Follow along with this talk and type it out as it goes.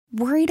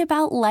Worried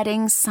about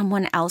letting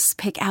someone else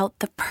pick out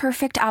the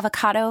perfect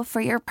avocado for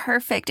your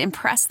perfect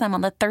impress them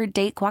on the third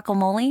date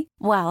guacamole?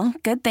 Well,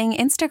 good thing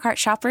Instacart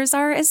shoppers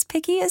are as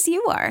picky as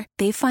you are.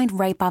 They find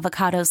ripe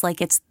avocados like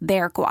it's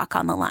their guac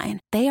on the line.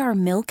 They are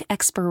milk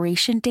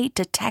expiration date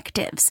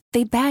detectives.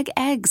 They bag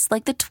eggs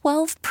like the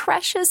 12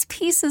 precious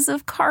pieces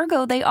of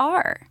cargo they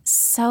are.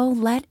 So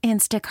let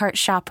Instacart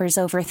shoppers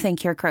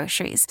overthink your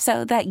groceries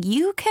so that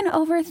you can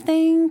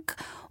overthink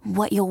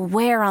what you'll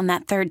wear on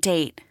that third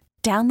date.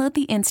 Download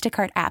the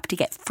Instacart app to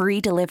get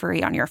free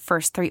delivery on your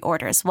first 3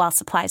 orders while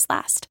supplies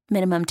last.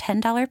 Minimum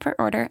 $10 per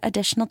order.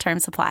 Additional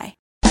terms apply.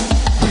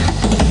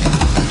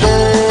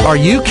 Are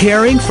you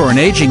caring for an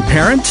aging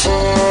parent?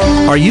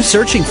 Are you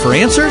searching for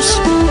answers?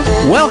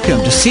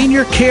 Welcome to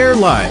Senior Care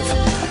Live,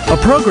 a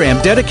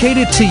program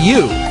dedicated to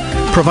you,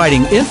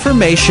 providing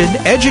information,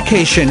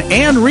 education,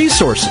 and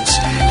resources,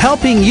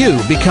 helping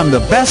you become the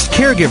best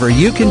caregiver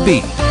you can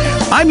be.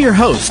 I'm your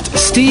host,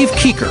 Steve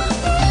Keeker.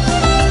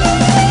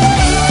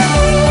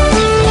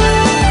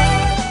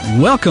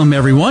 Welcome,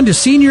 everyone, to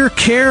Senior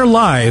Care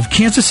Live,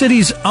 Kansas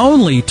City's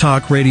only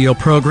talk radio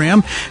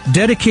program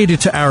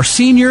dedicated to our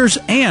seniors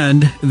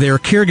and their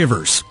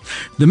caregivers.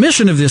 The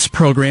mission of this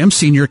program,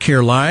 Senior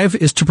Care Live,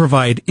 is to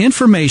provide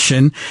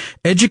information,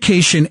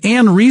 education,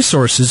 and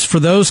resources for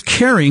those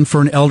caring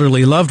for an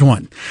elderly loved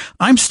one.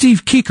 I'm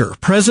Steve Keeker,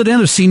 president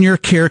of Senior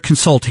Care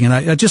Consulting, and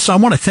I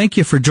want to thank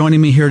you for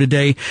joining me here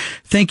today.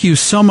 Thank you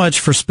so much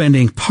for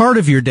spending part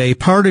of your day,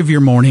 part of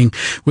your morning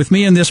with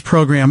me in this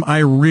program. I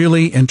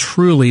really and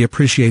truly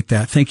appreciate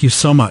that. Thank you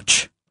so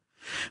much.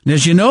 And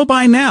as you know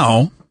by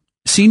now,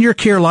 Senior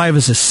Care Live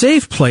is a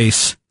safe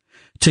place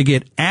to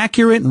get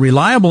accurate and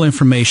reliable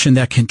information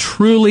that can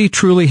truly,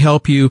 truly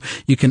help you.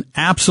 You can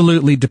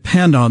absolutely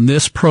depend on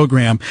this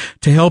program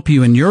to help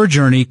you in your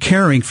journey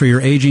caring for your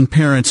aging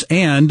parents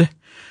and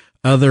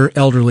other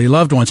elderly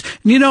loved ones.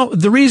 And you know,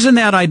 the reason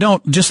that I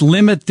don't just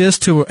limit this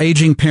to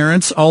aging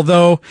parents,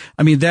 although,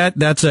 I mean,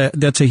 that's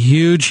a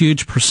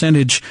huge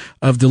percentage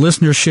of the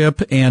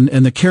listenership and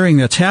the caring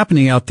that's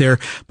happening out there.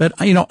 But,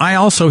 you know, I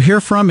also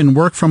hear from and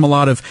work from a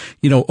lot of,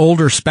 you know,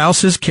 older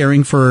spouses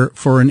caring for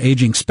an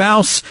aging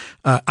spouse.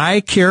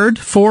 I cared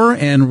for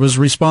and was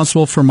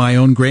responsible for my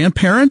own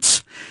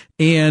grandparents.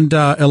 And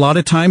a lot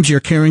of times you're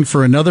caring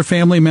for another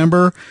family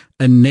member,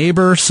 a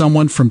neighbor,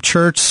 someone from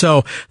church.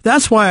 So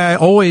that's why I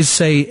always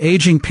say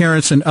aging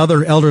parents and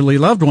other elderly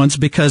loved ones,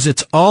 because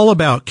it's all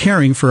about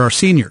caring for our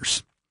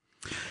seniors.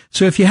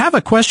 So if you have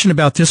a question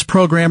about this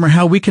program or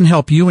how we can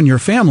help you and your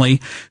family,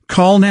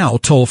 call now,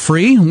 toll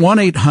free,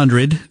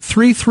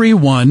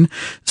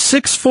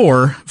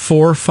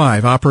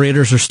 1-800-331-6445.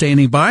 Operators are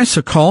standing by,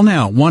 so call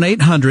now,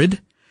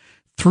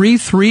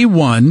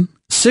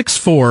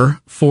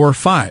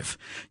 1-800-331-6445.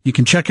 You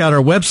can check out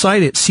our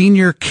website at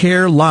Senior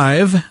Care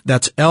Live.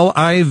 That's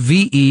Live,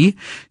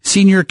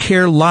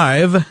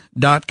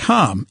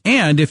 seniorcarelive.com.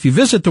 And if you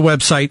visit the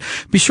website,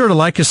 be sure to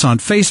like us on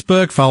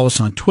Facebook, follow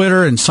us on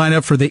Twitter, and sign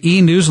up for the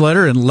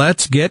e-newsletter, and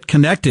let's get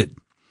connected.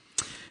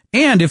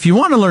 And if you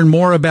want to learn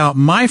more about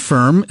my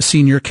firm,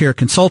 Senior Care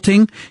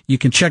Consulting, you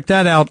can check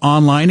that out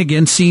online.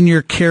 Again,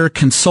 Senior Care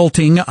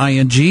Consulting,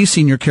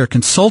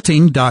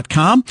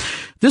 seniorcareconsulting.com.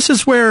 This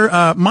is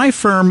where my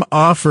firm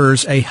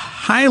offers a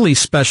highly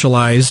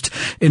specialized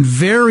and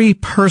very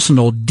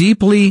personal,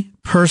 deeply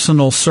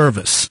personal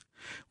service,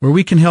 where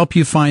we can help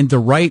you find the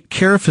right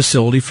care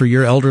facility for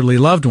your elderly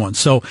loved one.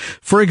 So,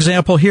 for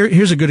example,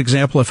 here's a good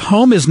example. If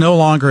home is no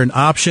longer an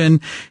option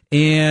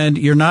and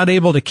you're not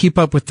able to keep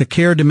up with the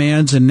care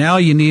demands, and now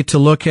you need to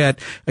look at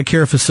a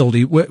care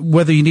facility,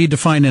 whether you need to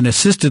find an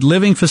assisted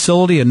living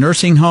facility, a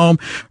nursing home,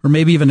 or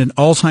maybe even an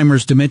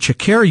Alzheimer's dementia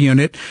care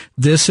unit,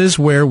 this is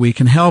where we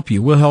can help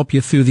you. We'll help you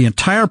through the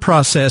entire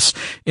process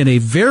in a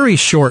very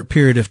short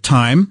period of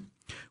time.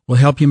 We'll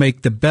help you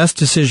make the best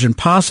decision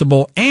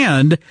possible,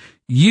 and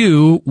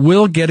you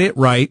will get it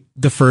right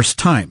the first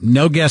time.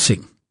 No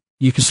guessing.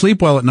 You can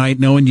sleep well at night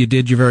knowing you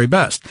did your very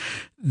best.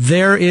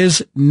 There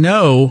is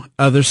no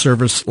other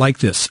service like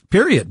this,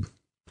 period.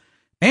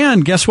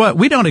 And guess what?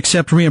 We don't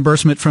accept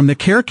reimbursement from the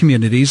care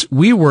communities.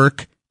 We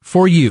work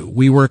for you.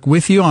 We work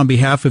with you on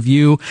behalf of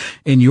you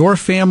and your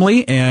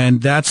family, and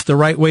that's the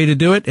right way to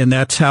do it. And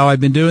that's how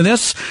I've been doing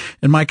this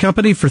in my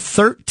company for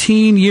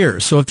 13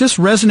 years. So if this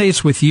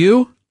resonates with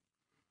you,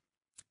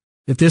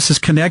 if this is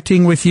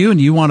connecting with you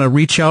and you want to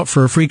reach out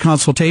for a free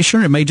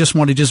consultation, or may just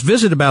want to just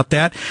visit about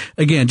that,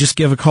 again, just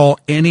give a call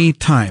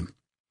anytime.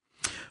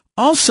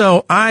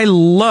 Also, I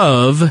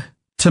love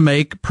to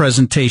make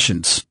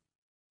presentations.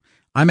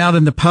 I'm out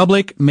in the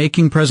public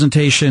making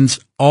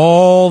presentations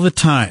all the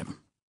time.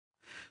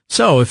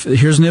 So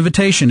here's an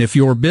invitation. If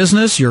your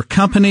business, your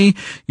company,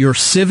 your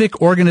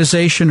civic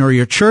organization, or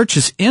your church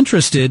is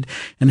interested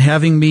in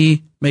having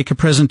me make a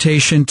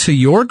presentation to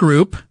your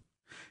group,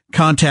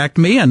 contact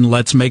me and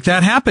let's make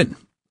that happen.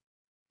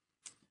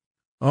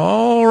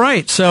 All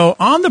right. So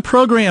on the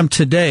program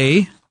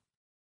today,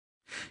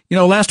 you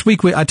know, last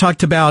week I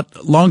talked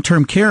about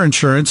long-term care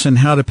insurance and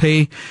how to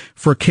pay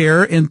for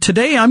care. And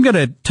today I'm going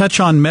to touch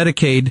on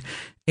Medicaid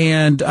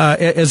and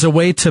as a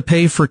way to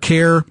pay for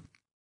care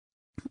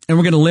And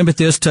we're going to limit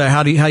this to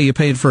how you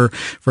pay for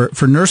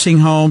nursing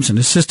homes and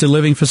assisted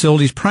living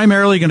facilities.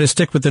 Primarily going to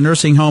stick with the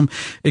nursing home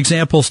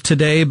examples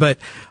today, but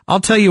I'll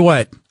tell you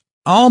what,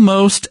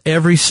 almost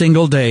every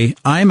single day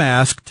I'm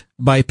asked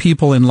by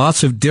people in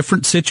lots of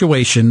different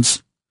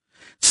situations,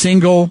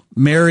 single,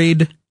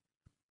 married,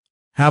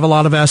 have a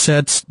lot of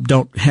assets,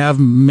 don't have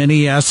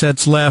many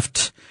assets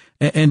left,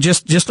 and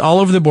just all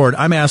over the board.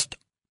 I'm asked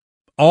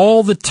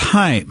all the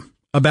time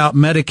about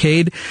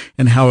Medicaid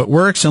and how it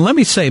works. And let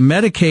me say,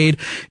 Medicaid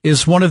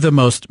is one of the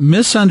most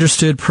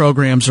misunderstood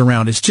programs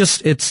around. It's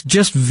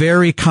just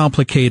very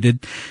complicated.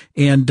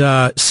 And,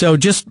 so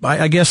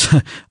I guess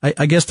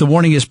the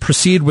warning is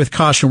proceed with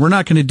caution. We're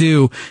not going to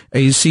do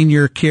a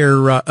senior care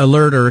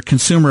alert or a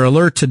consumer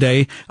alert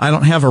today. I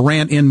don't have a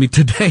rant in me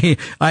today.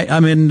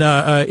 I'm in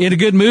a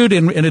good mood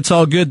and it's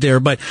all good there.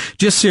 But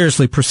just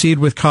seriously, proceed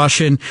with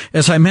caution.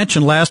 As I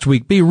mentioned last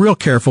week, be real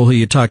careful who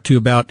you talk to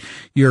about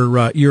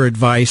your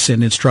advice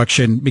and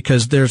instruction,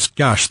 because there's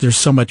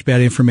so much bad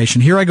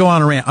information. Here I go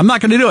on a rant. I'm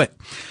not going to do it.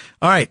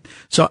 All right.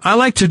 So I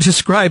like to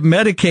describe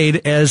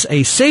Medicaid as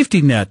a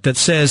safety net that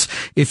says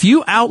if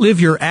you outlive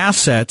your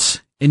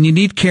assets and you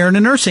need care in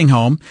a nursing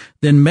home,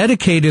 then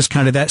Medicaid is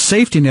kind of that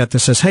safety net that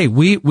says, hey,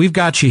 we've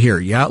got you here.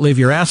 You outlive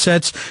your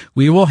assets.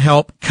 We will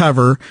help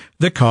cover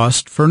the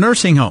cost for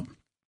nursing home.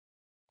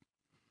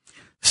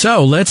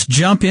 So let's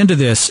jump into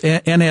this.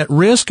 And at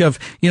risk of,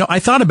 I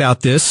thought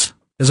about this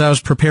as I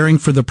was preparing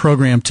for the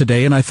program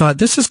today, and I thought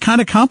this is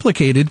kind of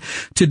complicated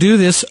to do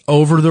this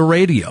over the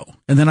radio.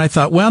 And then I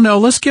thought, well, no,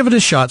 let's give it a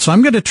shot. So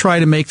I'm going to try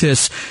to make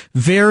this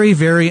very,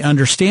 very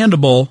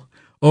understandable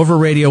over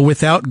radio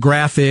without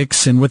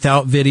graphics and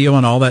without video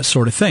and all that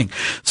sort of thing.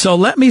 So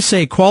let me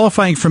say,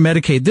 qualifying for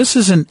Medicaid, this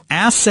is an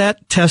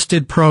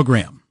asset-tested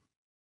program.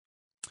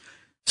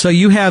 So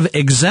you have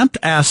exempt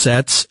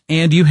assets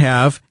and you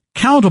have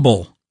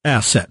countable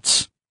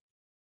assets.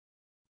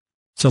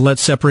 So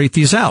let's separate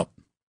these out.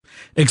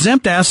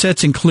 Exempt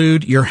assets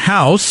include your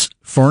house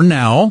for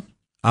now.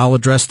 I'll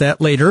address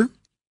that later.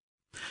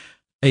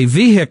 A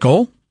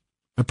vehicle,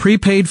 a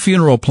prepaid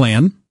funeral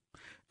plan,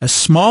 a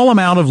small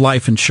amount of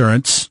life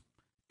insurance,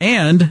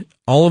 and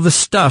all of the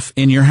stuff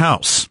in your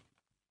house.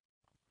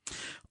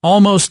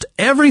 Almost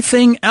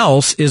everything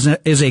else is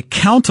a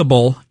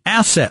countable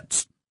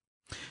asset.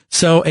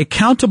 So a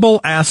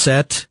countable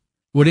asset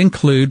would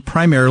include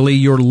primarily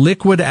your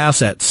liquid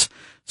assets,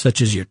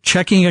 such as your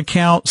checking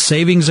account,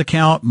 savings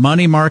account,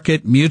 money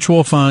market,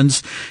 mutual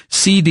funds,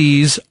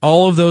 CDs,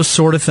 all of those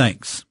sort of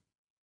things.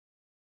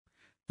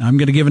 Now, I'm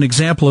going to give an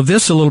example of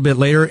this a little bit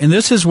later, and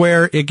this is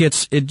where it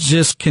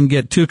just can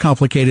get too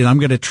complicated. I'm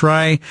going to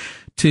try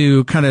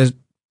to kind of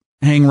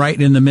hang right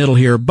in the middle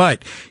here,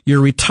 but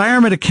your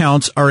retirement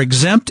accounts are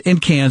exempt in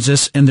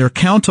Kansas and they're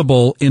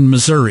countable in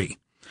Missouri.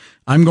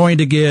 I'm going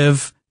to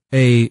give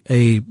a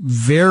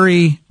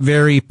very,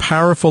 very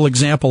powerful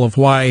example of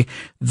why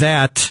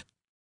that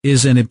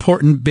is an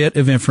important bit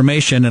of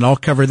information, and I'll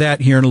cover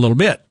that here in a little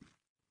bit.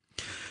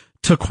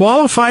 To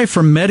qualify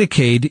for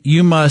Medicaid,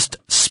 you must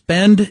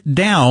spend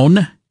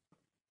down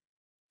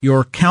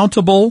your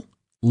countable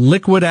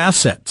liquid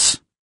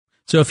assets.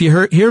 So if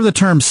you hear the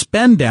term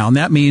spend down,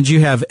 that means you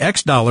have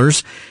X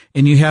dollars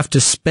and you have to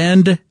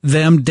spend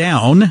them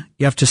down.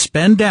 You have to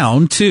spend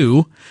down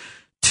to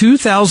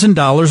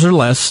 $2,000 or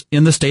less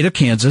in the state of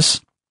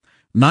Kansas,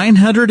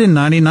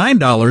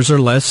 $999 or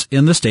less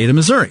in the state of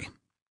Missouri.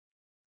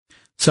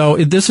 So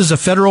this is a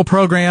federal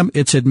program.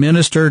 It's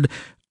administered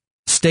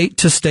state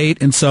to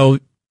state, and so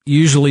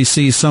usually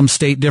see some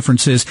state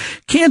differences.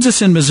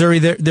 Kansas and Missouri,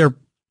 they're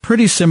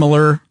pretty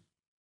similar.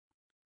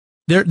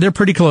 They're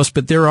pretty close,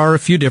 but there are a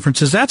few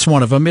differences. That's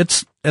one of them.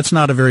 It's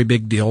not a very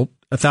big deal.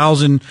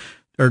 $2,000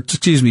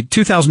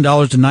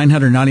 to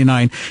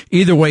 $999.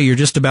 Either way, you're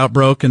just about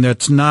broke, and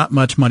there's not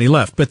much money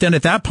left. But then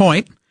at that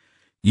point,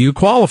 you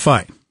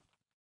qualify.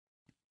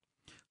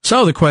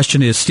 So the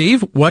question is,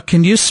 Steve, what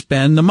can you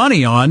spend the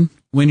money on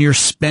when you're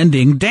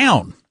spending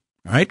down?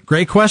 All right,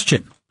 great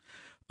question.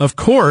 Of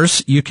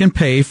course, you can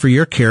pay for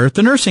your care at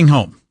the nursing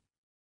home.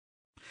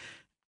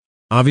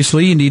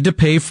 Obviously, you need to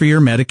pay for your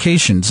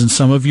medications and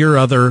some of your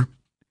other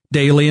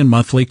daily and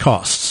monthly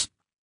costs.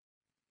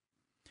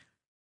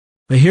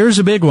 But here's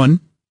a big one.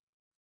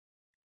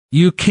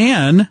 You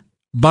can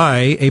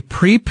buy a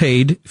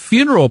prepaid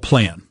funeral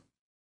plan.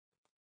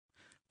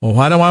 Well,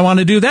 why do I want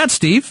to do that,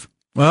 Steve?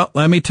 Well,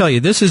 let me tell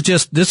you, this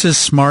is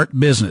smart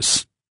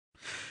business.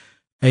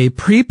 A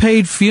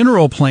prepaid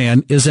funeral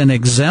plan is an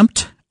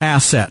exempt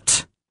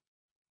asset.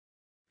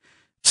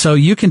 So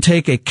you can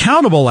take a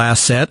countable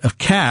asset of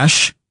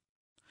cash,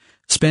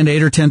 spend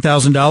 $8,000 or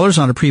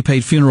 $10,000 on a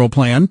prepaid funeral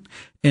plan,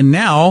 and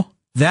now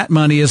that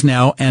money is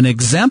now an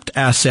exempt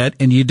asset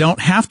and you don't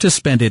have to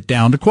spend it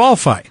down to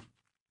qualify.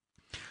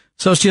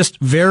 So it's just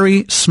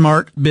very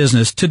smart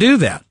business to do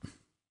that.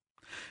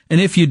 And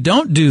if you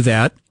don't do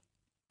that,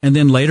 and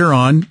then later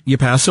on you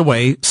pass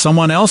away,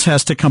 someone else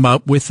has to come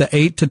up with the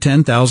 $8,000 to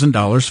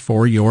 $10,000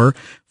 for your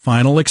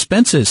final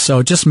expenses. So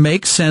it just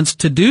makes sense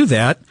to do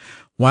that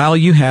while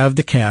you have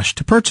the cash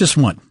to purchase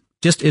one.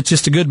 It's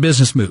just a good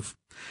business move.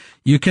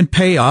 You can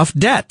pay off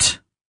debt.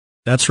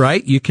 That's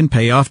right. You can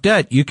pay off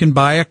debt. You can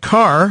buy a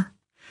car,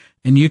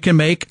 and you can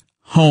make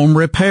home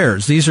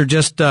repairs. These are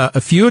just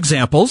a few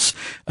examples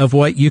of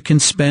what you can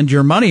spend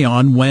your money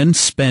on when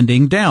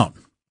spending down.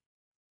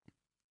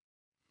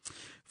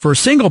 For a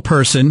single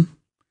person,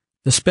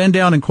 the spend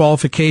down and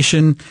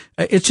qualification,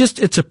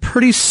 it's a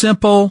pretty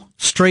simple,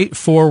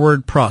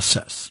 straightforward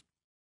process.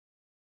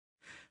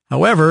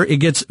 However, it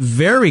gets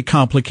very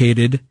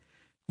complicated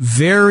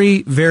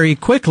very, very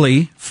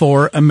quickly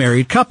for a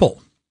married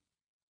couple.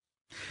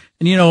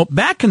 And, you know,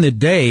 back in the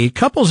day,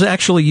 couples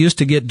actually used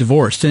to get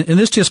divorced. And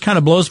this just kind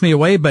of blows me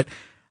away, but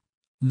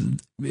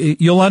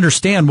you'll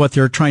understand what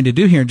they're trying to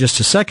do here in just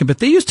a second. But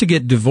they used to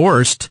get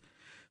divorced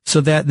so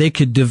that they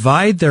could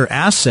divide their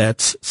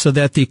assets so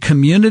that the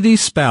community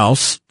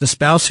spouse, the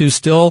spouse who's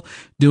still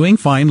doing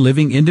fine,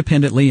 living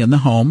independently in the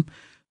home,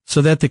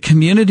 so that the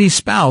community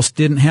spouse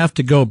didn't have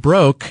to go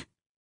broke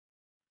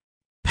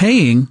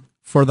paying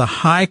for the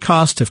high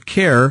cost of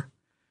care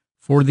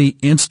for the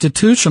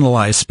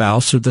institutionalized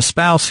spouse or the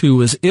spouse who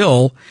was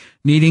ill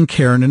needing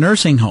care in a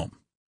nursing home.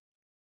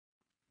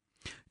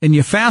 And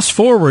you fast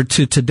forward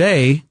to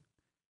today,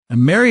 a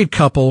married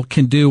couple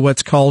can do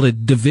what's called a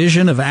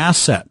division of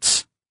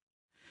assets.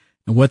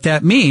 And what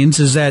that means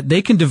is that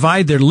they can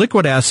divide their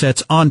liquid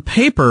assets on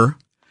paper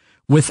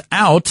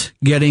without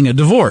getting a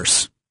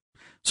divorce.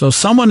 So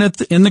someone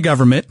in the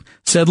government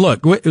said,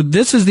 look,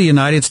 this is the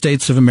United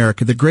States of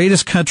America, the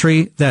greatest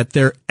country that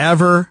there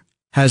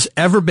has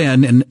ever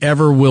been and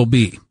ever will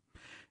be.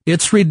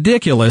 It's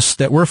ridiculous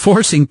that we're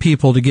forcing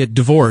people to get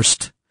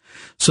divorced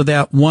so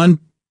that one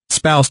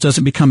spouse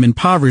doesn't become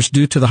impoverished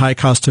due to the high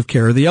cost of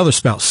care of the other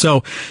spouse.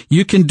 So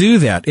you can do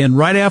that. And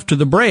right after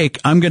the break,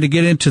 I'm going to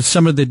get into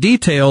some of the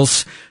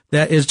details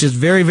that is just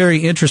very, very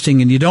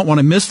interesting, and you don't want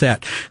to miss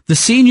that. The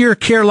Senior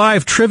Care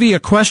Live trivia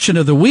question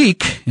of the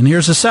week, and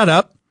here's the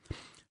setup.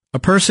 A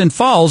person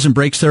falls and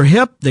breaks their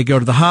hip. They go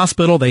to the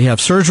hospital, they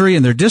have surgery,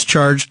 and they're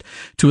discharged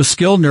to a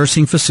skilled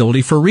nursing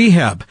facility for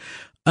rehab.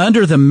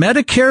 Under the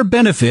Medicare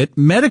benefit,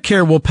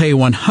 Medicare will pay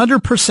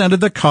 100% of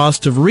the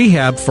cost of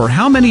rehab for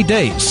how many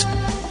days?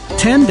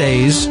 10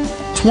 days,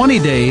 20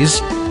 days,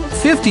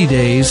 50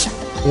 days,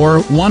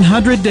 or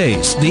 100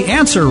 days? The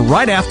answer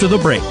right after the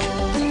break.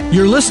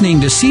 You're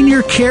listening to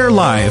Senior Care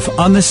Live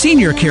on the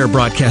Senior Care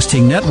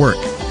Broadcasting Network.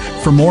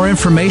 For more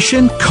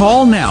information,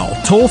 call now,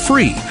 toll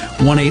free,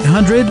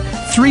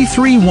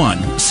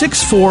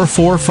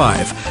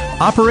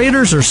 1-800-331-6445.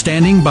 Operators are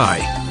standing by.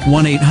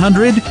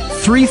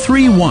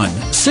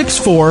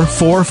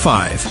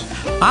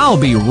 1-800-331-6445. I'll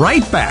be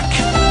right back.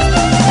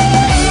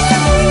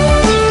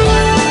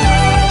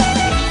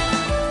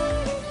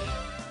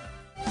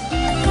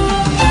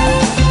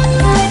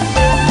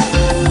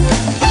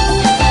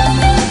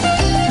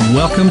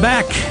 Welcome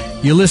back.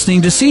 You're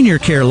listening to Senior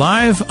Care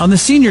Live on the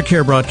Senior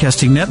Care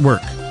Broadcasting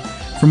Network.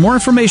 For more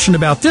information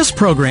about this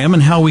program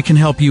and how we can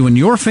help you and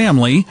your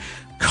family,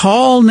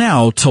 call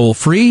now toll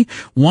free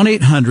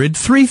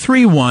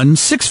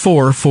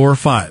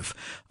 1-800-331-6445.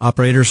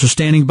 Operators are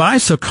standing by,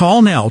 so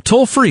call now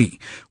toll free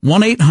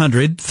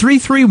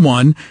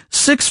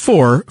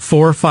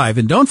 1-800-331-6445.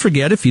 And don't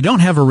forget, if you don't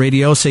have a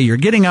radio, say you're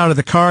getting out of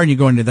the car and you're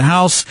going to the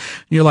house,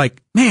 and you're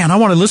like, man, I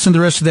want to listen to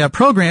the rest of that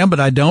program, but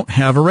I don't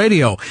have a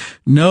radio.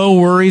 No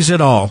worries at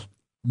all.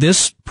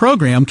 This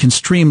program can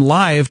stream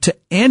live to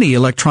any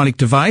electronic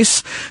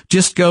device.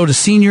 Just go to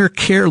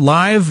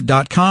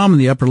seniorcarelive.com in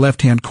the upper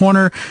left-hand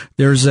corner.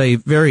 There's a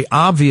very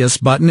obvious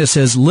button. It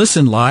says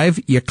Listen Live.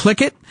 You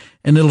click it,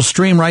 and it'll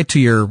stream right to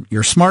your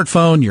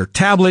smartphone, your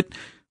tablet,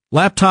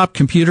 laptop,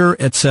 computer,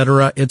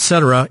 etc.,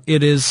 etc.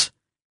 It is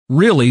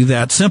really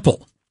that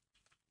simple.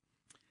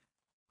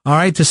 All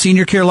right, the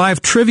Senior Care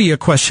Live trivia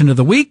question of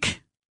the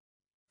week.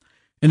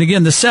 And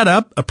again, the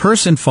setup, a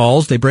person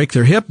falls, they break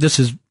their hip. This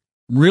is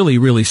really,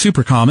 really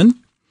super common.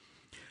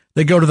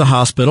 They go to the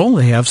hospital,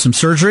 they have some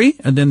surgery,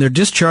 and then they're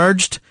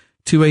discharged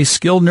to a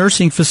skilled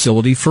nursing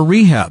facility for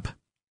rehab.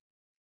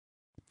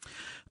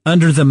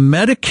 Under the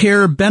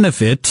Medicare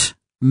benefit,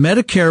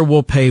 Medicare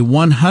will pay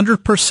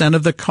 100%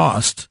 of the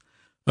cost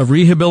of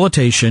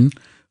rehabilitation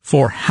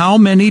for how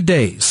many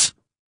days?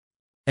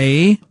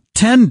 A,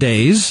 10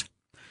 days,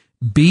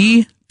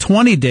 B,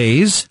 20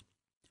 days,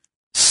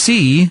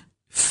 C,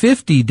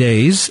 50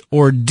 days,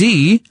 or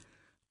D,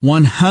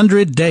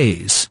 100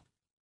 days.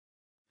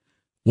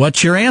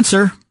 What's your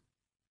answer?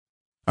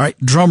 All right,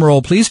 drum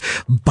roll, please.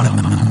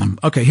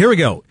 Okay, here we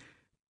go.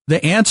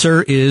 The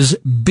answer is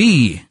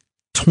B,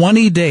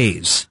 20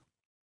 days.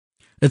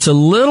 It's a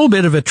little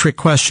bit of a trick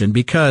question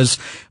because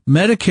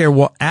Medicare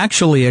will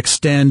actually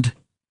extend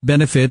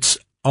benefits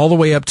all the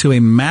way up to a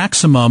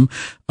maximum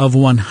of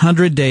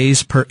 100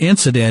 days per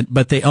incident,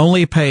 but they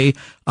only pay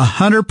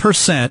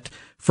 100%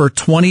 for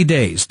 20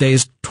 days,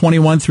 days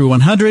 21 through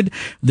 100.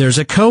 There's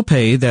a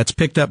copay that's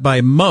picked up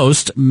by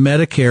most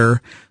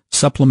Medicare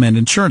supplement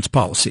insurance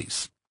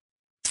policies.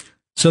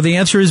 So the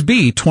answer is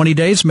B, 20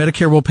 days.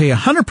 Medicare will pay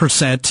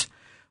 100%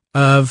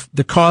 of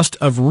the cost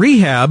of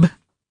rehab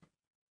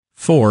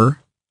for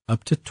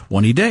up to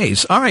 20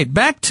 days. All right,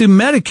 back to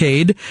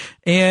Medicaid,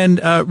 and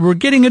we're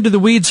getting into the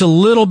weeds a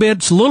little bit.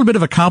 It's a little bit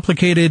of a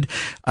complicated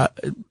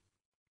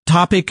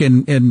topic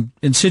and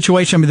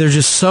situation. I mean, there's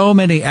just so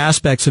many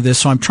aspects of this,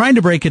 so I'm trying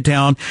to break it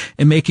down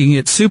and making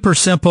it super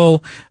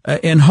simple,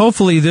 and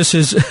hopefully this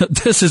is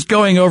this is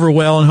going over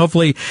well, and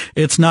hopefully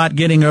it's not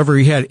getting over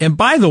your head. And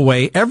by the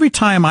way, every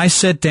time I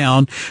sit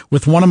down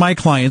with one of my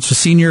clients with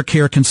Senior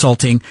Care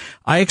Consulting,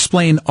 I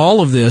explain all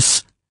of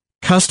this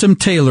custom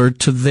tailored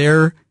to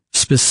their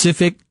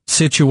specific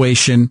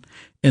situation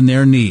and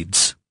their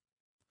needs.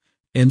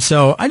 And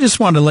so I just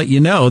want to let you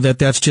know that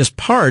that's just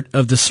part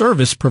of the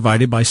service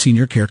provided by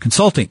Senior Care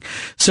Consulting.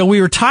 So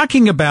we were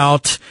talking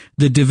about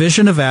the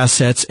division of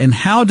assets and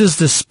how does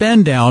the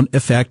spend down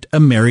affect a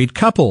married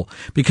couple?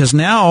 Because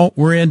now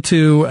we're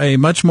into a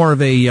much more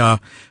of a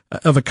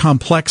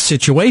complex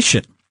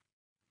situation.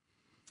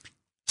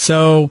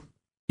 So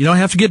you don't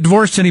have to get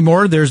divorced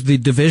anymore. There's the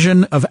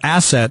division of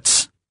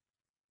assets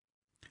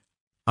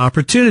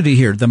opportunity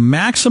here. The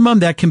maximum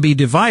that can be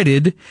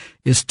divided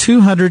is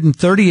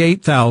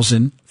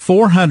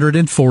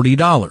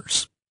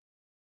 $238,440,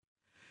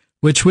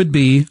 which would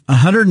be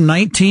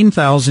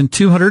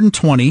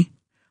 $119,220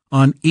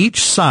 on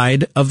each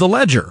side of the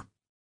ledger.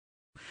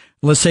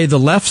 Let's say the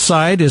left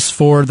side is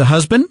for the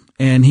husband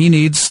and he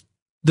needs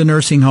the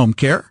nursing home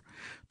care.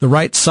 The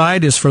right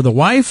side is for the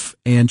wife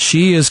and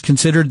she is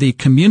considered the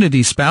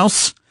community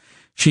spouse.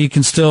 She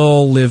can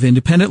still live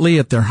independently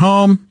at their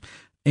home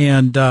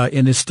and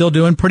is still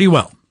doing pretty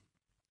well.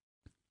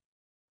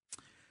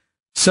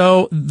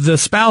 So the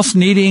spouse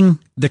needing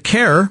the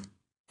care,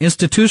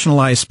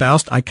 institutionalized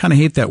spouse, I kind of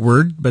hate that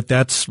word, but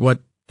that's what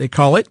they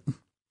call it.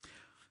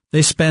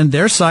 They spend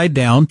their side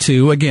down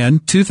to, again,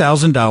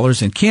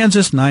 $2,000 in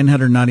Kansas,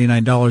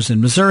 $999 in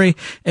Missouri,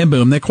 and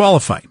boom, they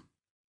qualify.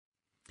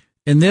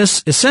 And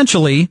this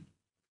essentially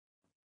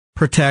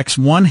protects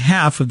one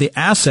half of the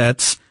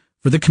assets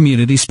for the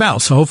community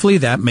spouse. So hopefully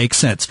that makes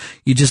sense.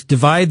 You just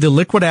divide the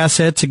liquid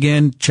assets,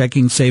 again,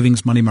 checking,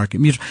 savings, money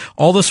market, mutual,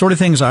 all the sort of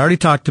things I already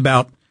talked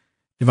about.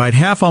 Divide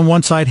half on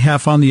one side,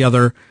 half on the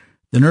other.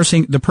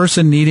 The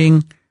person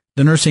needing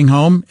the nursing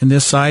home in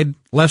this side,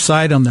 left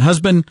side on the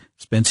husband,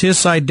 spends his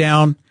side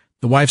down.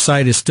 The wife's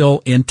side is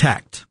still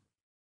intact.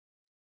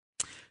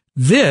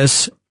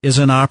 This is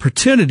an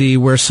opportunity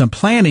where some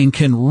planning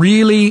can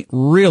really,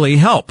 really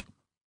help.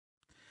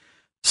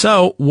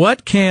 So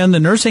what can the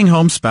nursing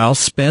home spouse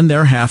spend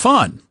their half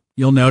on?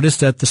 You'll notice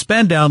that the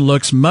spend down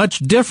looks much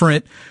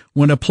different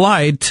when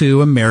applied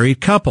to a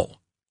married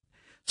couple.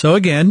 So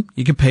again,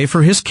 you can pay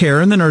for his care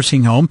in the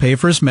nursing home, pay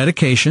for his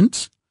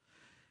medications.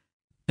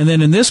 And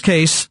then in this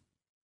case,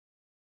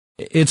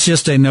 it's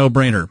just a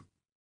no-brainer.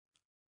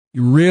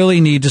 You really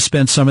need to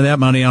spend some of that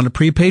money on a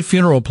prepaid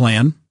funeral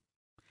plan.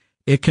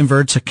 It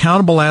converts a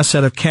countable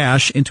asset of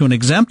cash into an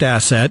exempt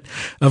asset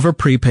of a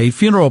prepaid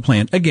funeral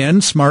plan.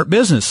 Again, smart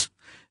business.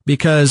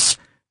 Because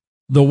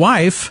the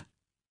wife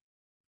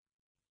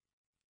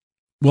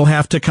will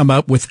have to come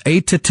up with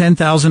 $8,000 to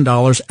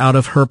 $10,000 out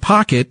of her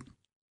pocket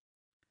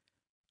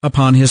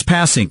upon his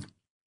passing.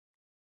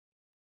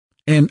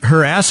 And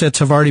her assets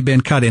have already been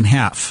cut in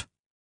half.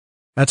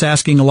 That's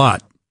asking a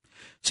lot.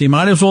 So you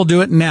might as well do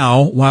it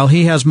now while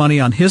he has money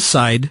on his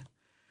side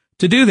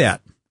to do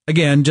that.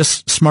 Again,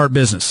 just smart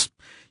business.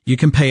 You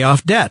can pay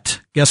off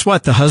debt. Guess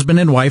what? The husband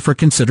and wife are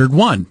considered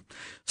one.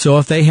 So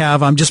if they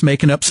have, I'm just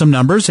making up some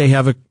numbers, they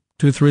have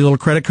 2 or 3 little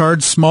credit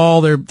cards,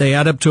 small, they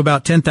add up to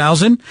about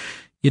 $10,000.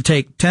 You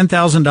take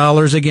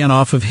 $10,000 again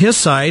off of his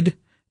side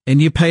and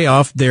you pay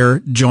off their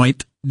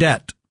joint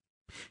debt.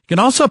 You can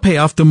also pay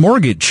off the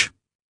mortgage.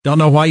 Don't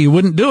know why you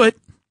wouldn't do it.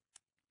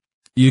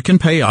 You can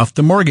pay off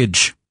the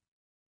mortgage.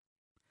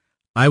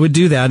 I would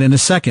do that in a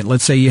second.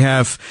 Let's say you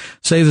have,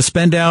 the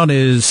spend down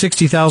is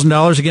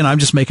 $60,000. Again, I'm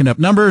just making up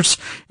numbers,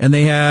 and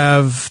they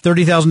have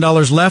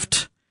 $30,000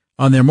 left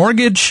on their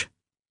mortgage.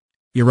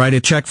 You write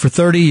a check for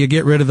 30, you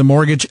get rid of the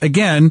mortgage.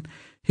 Again,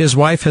 his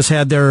wife has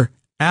had their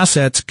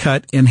assets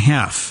cut in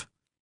half.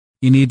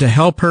 You need to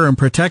help her and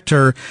protect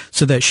her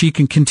so that she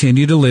can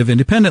continue to live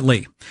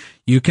independently.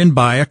 You can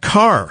buy a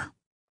car.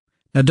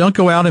 Now, don't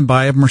go out and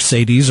buy a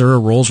Mercedes or a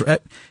Rolls.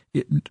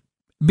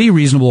 Be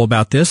reasonable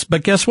about this,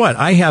 but guess what?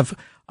 I have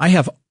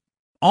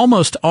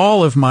almost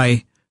all of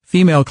my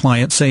female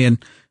clients saying,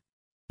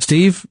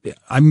 Steve,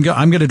 I'm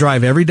going to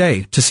drive every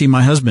day to see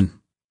my husband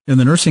in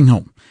the nursing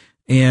home.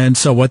 And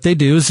so what they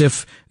do is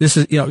if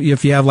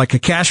you have like a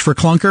cash for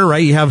clunker,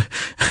 right?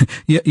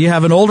 You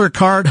have an older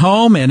car at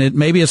home and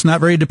maybe it's not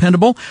very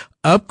dependable,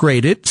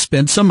 upgrade it,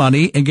 spend some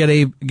money and get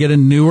a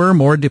newer,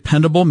 more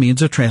dependable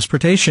means of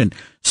transportation.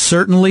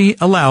 Certainly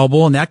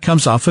allowable, and that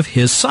comes off of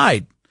his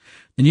side.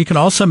 And you can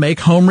also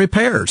make home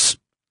repairs.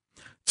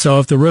 So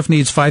if the roof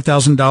needs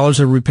 $5,000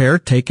 of repair,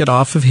 take it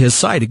off of his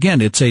side. Again,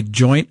 it's a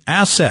joint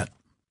asset.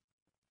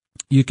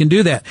 You can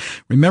do that.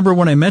 Remember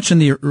when I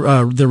mentioned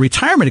the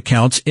retirement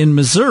accounts in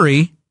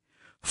Missouri,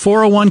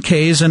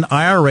 401ks and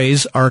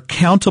IRAs are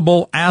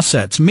countable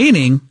assets,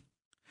 meaning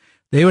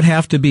they would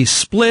have to be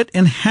split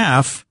in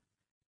half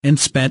and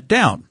spent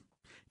down.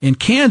 In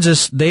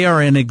Kansas, they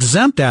are an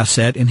exempt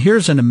asset, and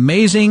here's an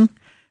amazing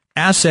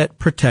asset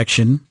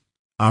protection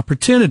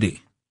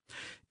opportunity.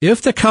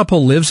 If the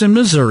couple lives in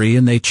Missouri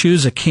and they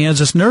choose a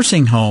Kansas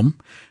nursing home,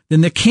 then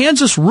the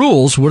Kansas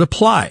rules would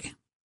apply.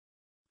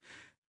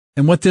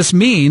 And what this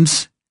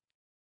means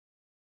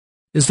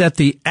is that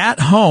the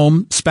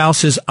at-home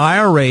spouse's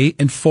IRA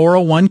and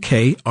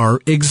 401k are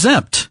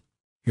exempt.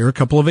 Here are a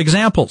couple of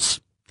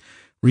examples.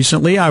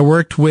 Recently, I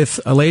worked with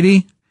a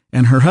lady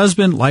and her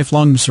husband,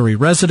 lifelong Missouri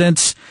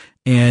residents,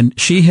 and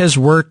she has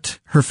worked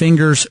her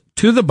fingers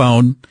to the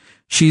bone.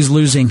 She's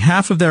losing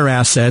half of their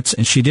assets,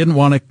 and she didn't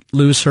want to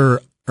lose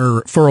her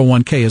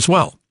 401k as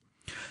well.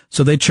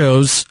 So they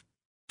chose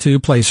to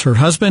place her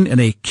husband in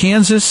a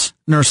Kansas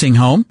nursing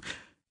home,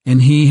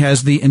 and he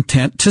has the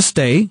intent to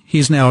stay.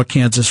 He's now a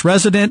Kansas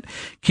resident.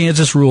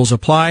 Kansas rules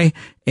apply,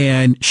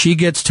 and she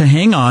gets to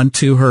hang on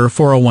to her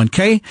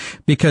 401k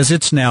because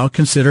it's now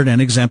considered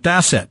an exempt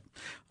asset.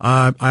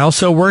 I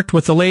also worked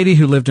with a lady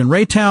who lived in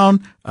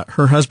Raytown.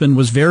 Her husband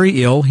was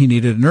very ill. He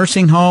needed a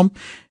nursing home,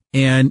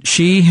 and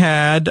she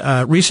had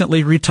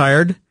recently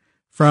retired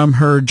from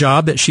her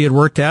job that she had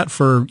worked at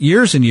for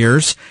years and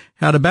years,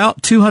 had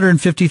about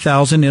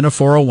 $250,000 in a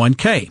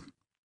 401k.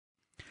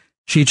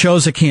 She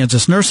chose a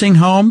Kansas nursing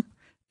home,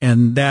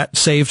 and that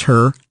saved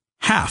her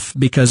half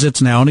because it's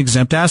now an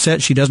exempt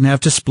asset. She doesn't have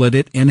to split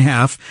it in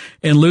half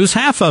and lose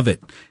half of it.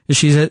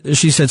 She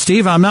said,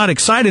 Steve, I'm not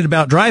excited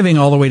about driving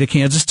all the way to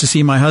Kansas to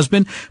see my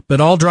husband,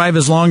 but I'll drive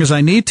as long as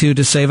I need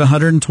to save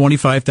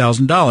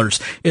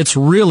 $125,000. It's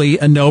really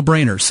a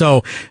no-brainer.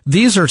 So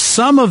these are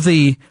some of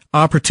the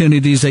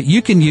opportunities that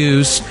you can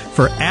use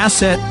for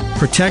asset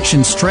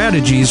protection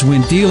strategies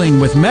when dealing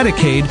with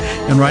Medicaid.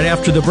 And right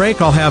after the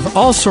break, I'll have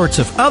all sorts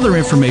of other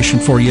information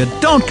for you.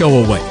 Don't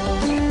go away.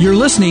 You're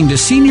listening to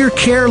Senior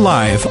Care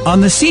Live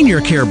on the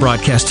Senior Care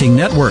Broadcasting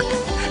Network.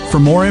 For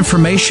more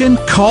information,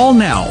 call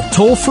now,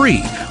 toll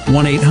free,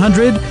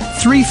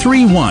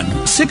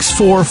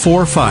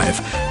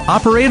 1-800-331-6445.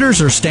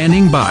 Operators are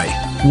standing by,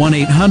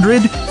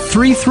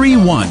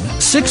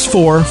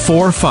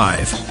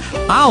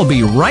 1-800-331-6445. I'll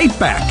be right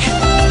back.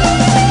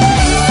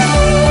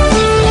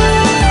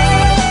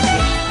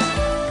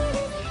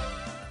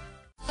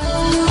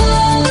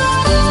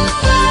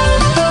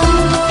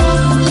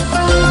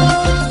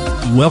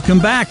 Welcome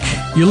back.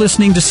 You're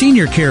listening to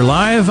Senior Care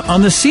Live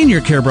on the Senior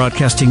Care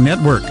Broadcasting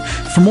Network.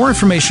 For more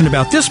information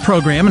about this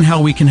program and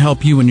how we can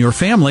help you and your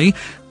family,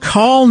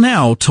 call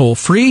now, toll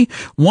free,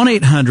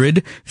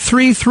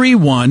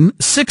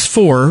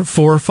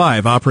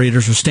 1-800-331-6445.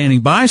 Operators are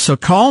standing by, so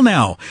call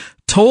now.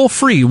 Toll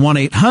free,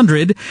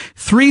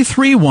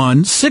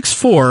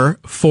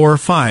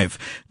 1-800-331-6445.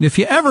 And if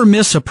you ever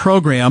miss a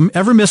program,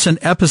 ever miss an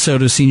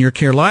episode of Senior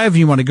Care Live,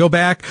 you want to go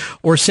back,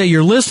 or say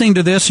you're listening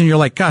to this and you're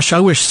like, gosh,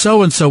 I wish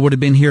so-and-so would have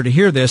been here to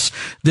hear this.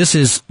 This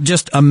is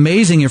just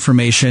amazing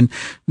information.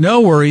 No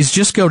worries.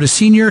 Just go to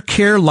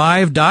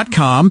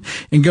seniorcarelive.com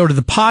and go to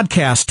the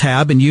podcast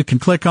tab, and you can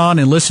click on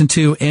and listen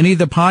to any of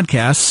the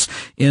podcasts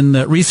in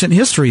the recent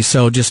history.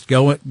 So just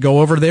go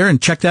over there and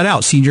check that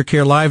out,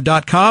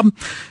 seniorcarelive.com.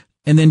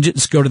 And then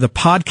just go to the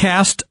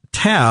podcast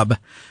tab.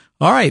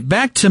 All right,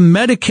 back to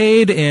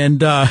Medicaid and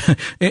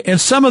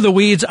some of the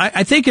weeds.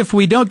 I think if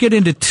we don't get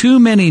into too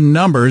many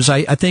numbers,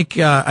 I think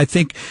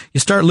you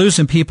start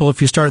losing people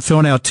if you start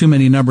throwing out too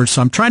many numbers.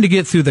 So I'm trying to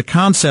get through the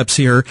concepts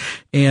here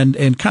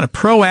and kind of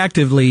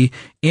proactively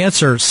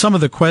answer some of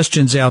the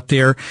questions out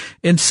there.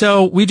 And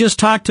so we just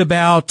talked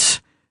about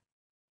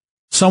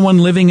someone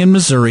living in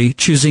Missouri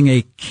choosing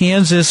a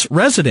Kansas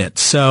resident.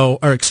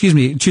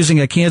 Choosing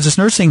a Kansas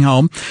nursing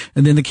home,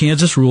 and then the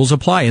Kansas rules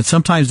apply. And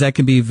sometimes that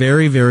can be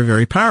very, very,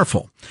 very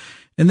powerful.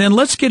 And then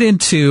let's get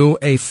into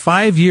a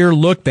 5-year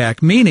look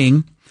back,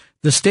 meaning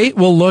the state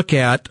will look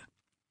at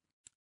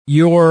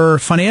your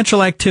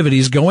financial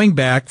activities going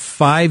back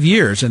 5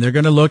 years, and they're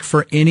going to look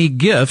for any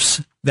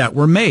gifts that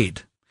were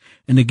made.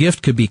 And the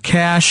gift could be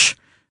cash,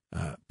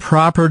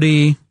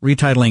 property,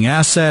 retitling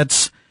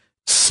assets,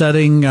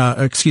 selling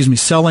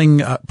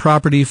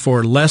property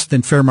for less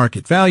than fair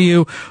market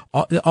value.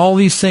 All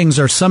these things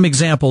are some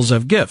examples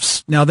of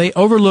gifts. Now, they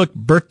overlook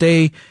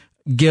birthday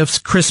gifts,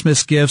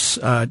 Christmas gifts,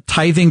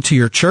 tithing to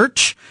your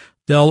church.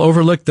 They'll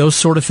overlook those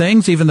sort of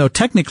things, even though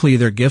technically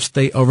they're gifts.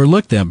 They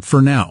overlook them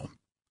for now.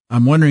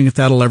 I'm wondering if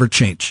that'll ever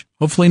change.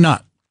 Hopefully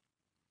not.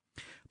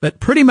 But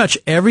pretty much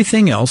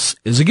everything else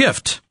is a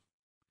gift.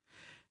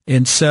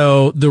 And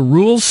so the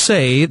rules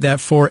say that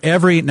for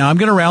every, now I'm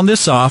going to round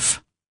this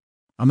off.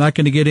 I'm not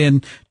going to get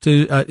into,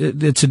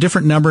 it's a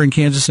different number in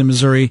Kansas and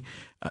Missouri,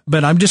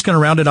 but I'm just going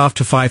to round it off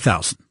to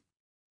 5,000.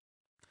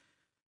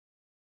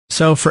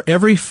 So for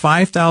every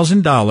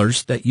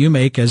 $5,000 that you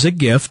make as a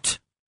gift,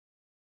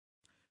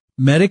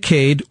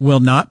 Medicaid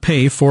will not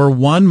pay for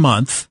 1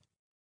 month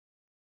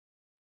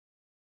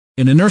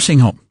in a nursing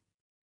home.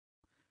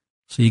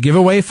 So you give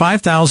away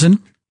 $5,000.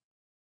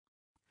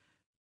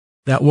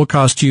 That will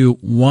cost you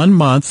 1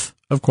 month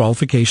of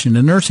qualification in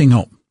a nursing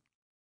home.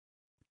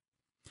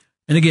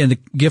 And again, the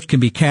gift can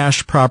be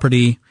cash,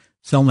 property,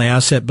 selling the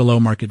asset below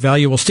market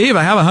value. Well, Steve,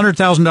 I have a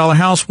 $100,000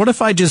 house. What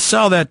if I just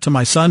sell that to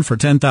my son for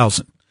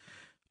 $10,000?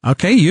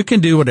 Okay, you can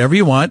do whatever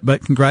you want,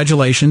 but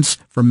congratulations.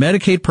 For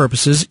Medicaid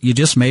purposes, you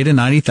just made a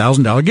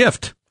 $90,000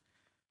 gift.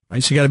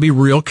 Right? So you got to be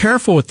real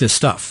careful with this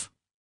stuff.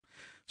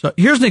 So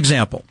here's an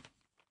example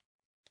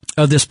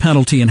of this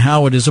penalty and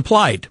how it is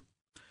applied.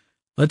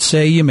 Let's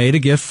say you made a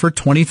gift for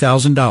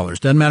 $20,000.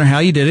 Doesn't matter how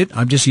you did it.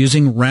 I'm just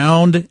using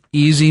round,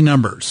 easy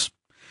numbers.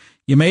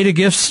 You made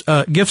gifts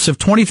of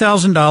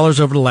 $20,000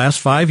 over the last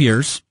 5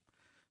 years.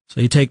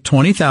 So you take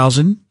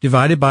 20,000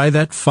 divided by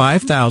that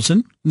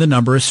 5,000, and the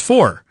number is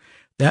 4.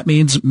 That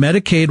means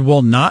Medicaid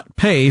will not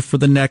pay for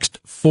the next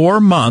 4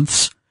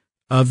 months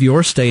of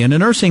your stay in a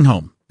nursing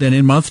home. Then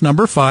in month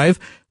number 5,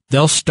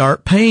 they'll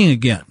start paying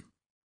again.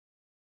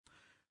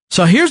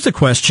 So here's the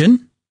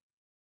question.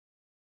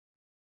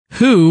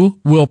 Who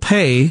will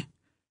pay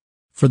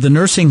for the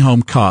nursing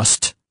home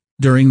cost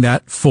during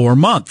that 4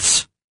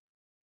 months?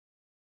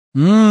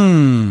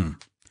 I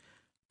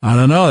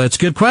don't know. That's a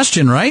good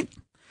question, right?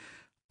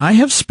 I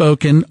have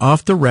spoken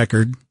off the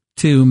record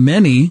to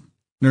many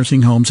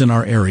nursing homes in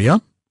our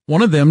area.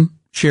 One of them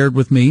shared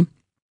with me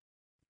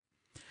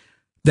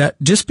that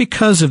just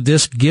because of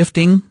this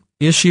gifting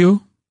issue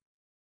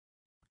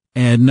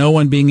and no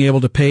one being able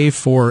to pay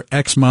for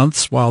X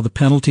months while the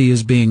penalty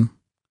is being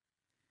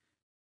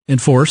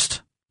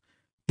enforced,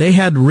 they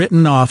had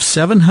written off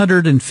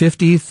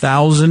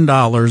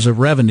 $750,000 of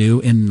revenue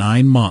in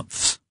 9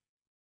 months.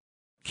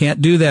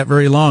 Can't do that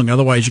very long,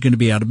 otherwise you're going to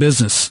be out of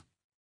business.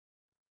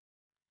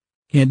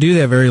 Can't do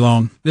that very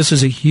long. This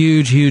is a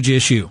huge, huge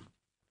issue.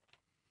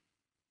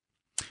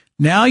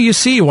 Now you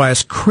see why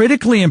it's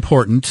critically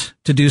important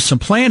to do some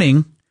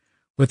planning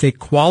with a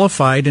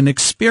qualified and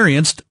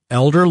experienced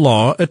elder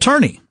law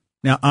attorney.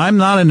 Now, I'm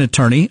not an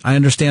attorney. I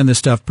understand this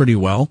stuff pretty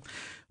well.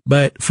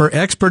 But for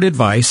expert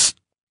advice,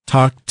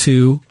 talk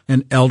to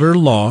an elder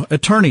law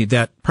attorney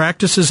that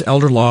practices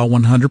elder law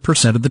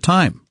 100% of the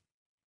time,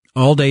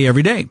 all day,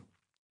 every day.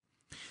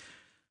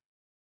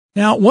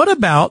 Now, what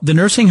about the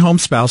nursing home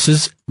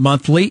spouse's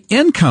monthly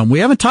income? We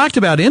haven't talked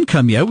about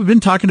income yet. We've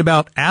been talking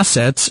about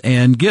assets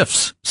and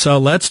gifts. So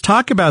let's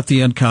talk about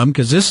the income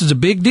because this is a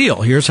big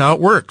deal. Here's how it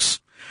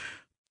works.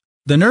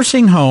 The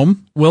nursing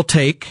home will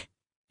take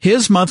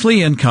his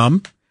monthly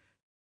income,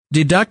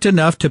 deduct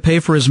enough to pay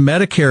for his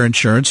Medicare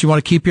insurance. You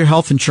want to keep your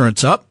health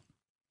insurance up.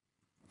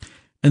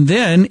 And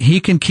then he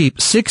can keep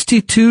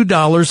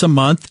 $62 a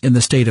month in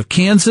the state of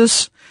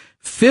Kansas,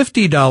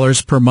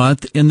 $50 per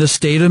month in the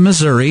state of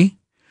Missouri.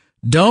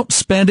 Don't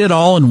spend it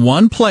all in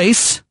one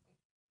place.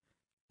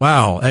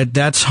 Wow,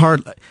 that's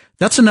hard.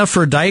 That's enough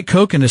for a Diet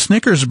Coke and a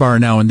Snickers bar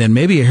now and then,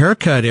 maybe a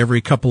haircut every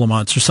couple of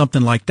months or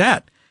something like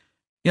that.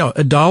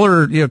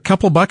 $1, a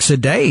couple bucks a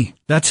day.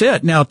 That's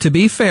it. Now, to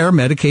be fair,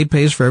 Medicaid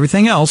pays for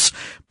everything else,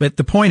 but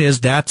the point is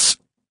that's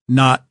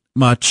not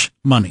much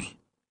money.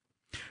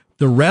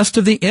 The rest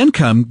of the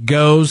income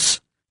goes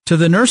to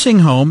the nursing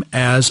home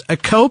as a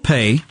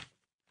copay,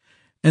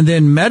 and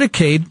then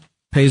Medicaid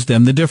pays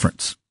them the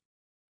difference.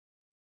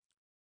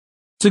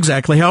 That's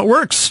exactly how it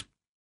works.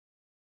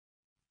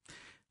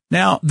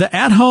 Now, the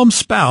at-home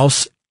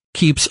spouse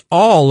keeps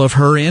all of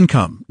her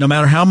income, no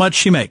matter how much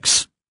she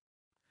makes.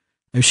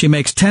 If she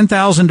makes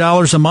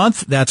 $10,000 a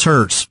month, that's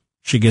hers.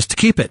 She gets to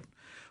keep it.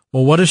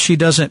 Well, what if she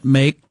doesn't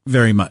make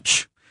very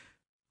much?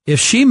 If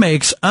she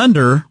makes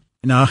under,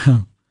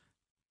 now,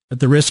 at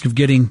the risk of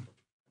getting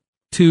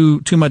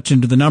too much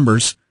into the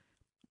numbers,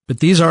 but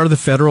these are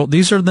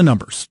the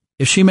numbers.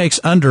 If she makes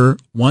under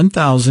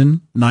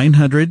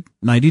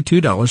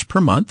 $1,992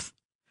 per month,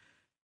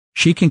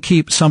 she can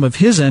keep some of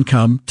his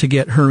income to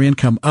get her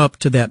income up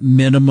to that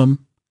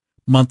minimum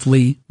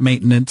monthly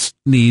maintenance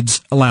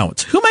needs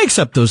allowance. Who makes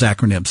up those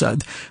acronyms?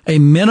 A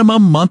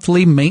minimum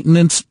monthly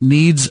maintenance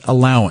needs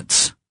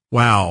allowance.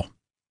 Wow.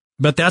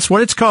 But that's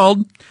what it's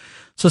called.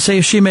 So say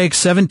if she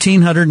makes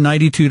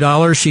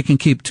 $1,792, she can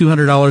keep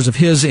 $200 of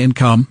his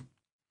income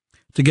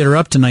to get her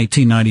up to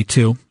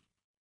 $1,992.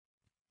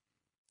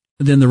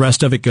 Then the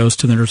rest of it goes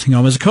to the nursing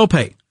home as a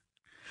copay.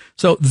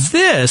 So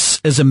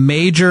this is a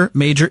major,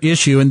 major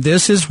issue, and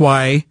this is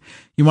why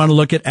you want to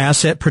look at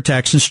asset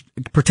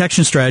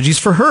protection strategies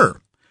for her.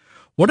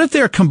 What if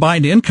their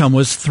combined income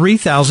was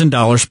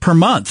 $3,000 per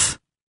month,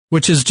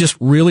 which is just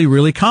really,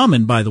 really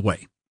common, by the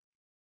way?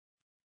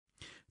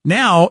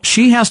 Now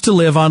she has to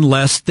live on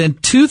less than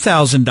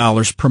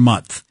 $2,000 per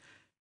month.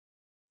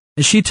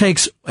 And she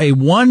takes a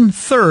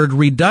 1/3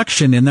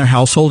 reduction in their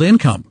household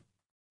income.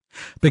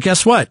 But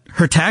guess what?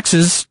 Her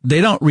taxes, they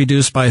don't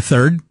reduce by a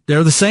third.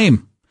 They're the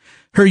same.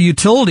 Her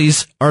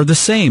utilities are the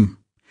same.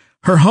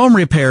 Her home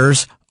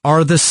repairs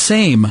are the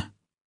same.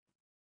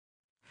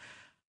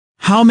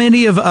 How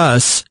many of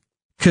us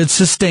could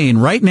sustain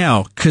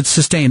overnight, could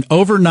sustain a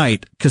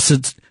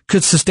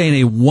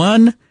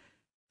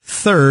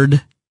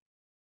 1/3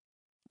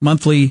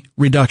 monthly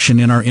reduction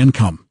in our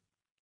income?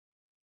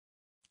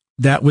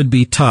 That would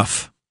be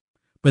tough.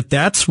 But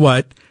that's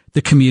what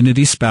the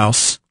community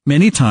spouse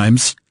many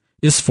times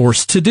is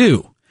forced to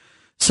do.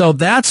 So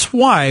that's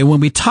why when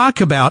we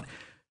talk about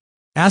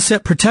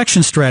asset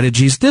protection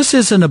strategies, this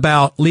isn't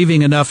about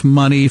leaving enough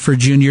money for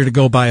Junior to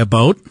go buy a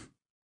boat.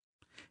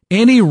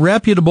 Any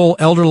reputable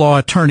elder law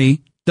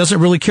attorney doesn't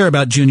really care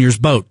about Junior's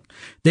boat.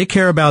 They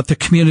care about the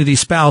community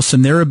spouse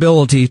and their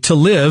ability to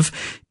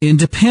live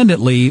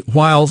independently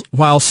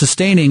while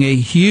sustaining a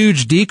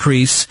huge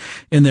decrease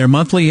in their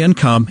monthly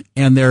income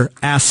and their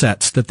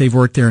assets that they've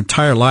worked their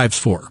entire lives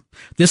for.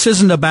 This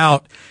isn't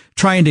about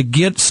trying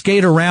to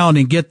skate around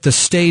and get the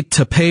state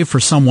to pay for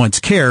someone's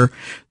care.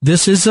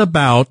 This is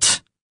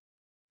about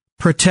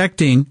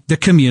protecting the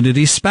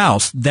community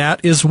spouse.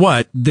 That is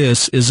what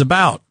this is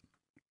about.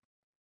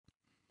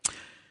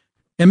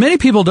 And many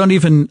people don't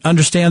even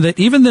understand that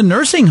even the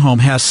nursing home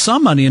has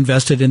some money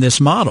invested in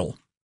this model,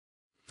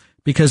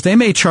 because they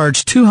may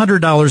charge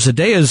 $200 a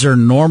day as their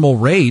normal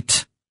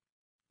rate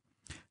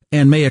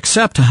and may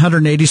accept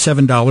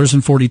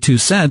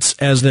 $187.42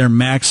 as their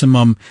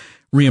maximum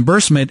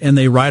reimbursement, and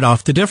they write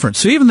off the difference.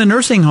 So even the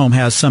nursing home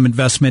has some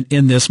investment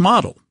in this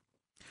model.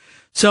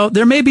 So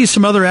there may be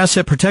some other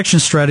asset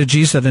protection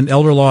strategies that an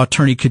elder law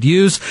attorney could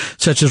use,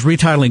 such as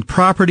retitling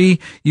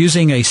property,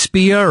 using a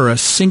SPIA or a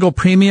single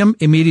premium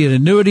immediate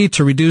annuity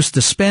to reduce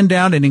the spend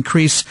down and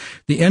increase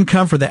the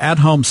income for the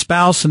at-home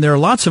spouse. And there are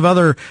lots of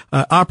other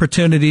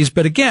opportunities.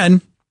 But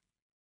again,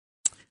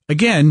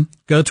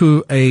 go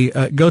to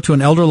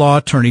an elder law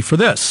attorney for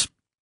this.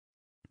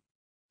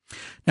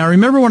 Now,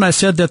 remember when I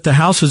said that the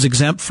house is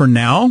exempt for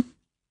now?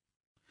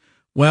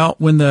 Well,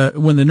 when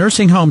the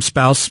nursing home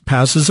spouse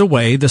passes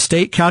away, the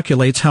state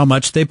calculates how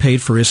much they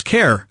paid for his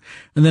care.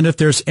 And then if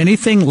there's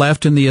anything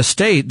left in the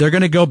estate, they're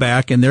going to go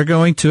back and they're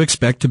going to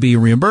expect to be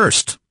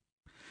reimbursed.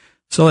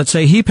 So let's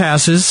say he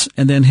passes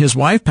and then his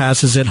wife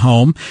passes at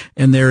home,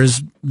 and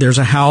there's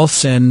a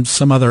house and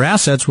some other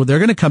assets where they're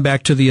going to come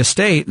back to the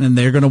estate and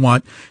they're going to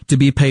want to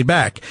be paid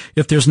back.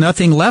 If there's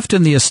nothing left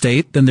in the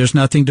estate, then there's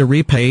nothing to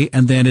repay,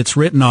 and then it's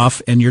written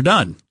off and you're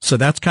done. So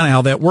that's kind of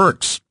how that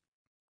works.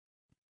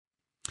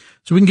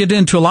 So we can get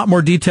into a lot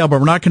more detail, but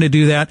we're not going to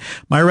do that.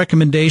 My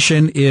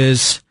recommendation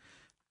is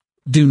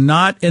do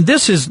not, and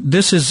this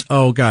is,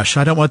 oh gosh,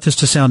 I don't want this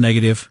to sound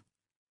negative,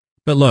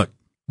 but look,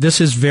 this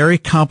is very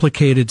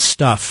complicated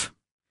stuff.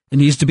 It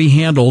needs to be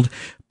handled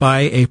by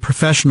a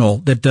professional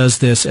that does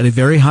this at a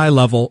very high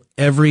level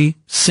every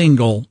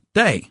single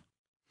day.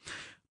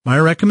 My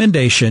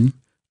recommendation,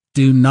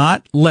 do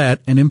not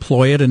let an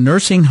employee at a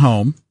nursing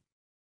home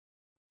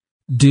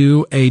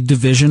do a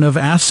division of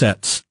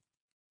assets.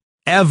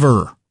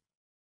 Ever.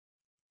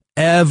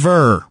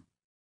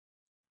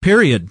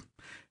 Period.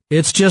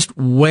 It's just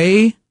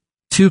way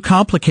too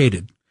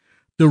complicated.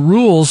 The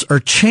rules are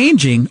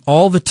changing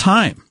all the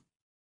time.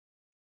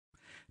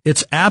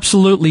 It's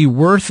absolutely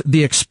worth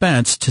the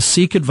expense to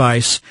seek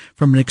advice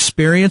from an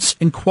experienced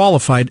and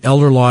qualified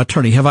elder law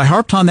attorney. Have I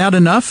harped on that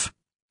enough?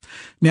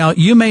 Now,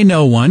 you may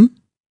know one.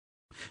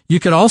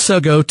 You could also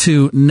go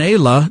to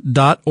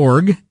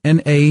NAELA.org,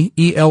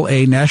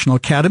 N-A-E-L-A, National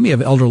Academy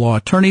of Elder Law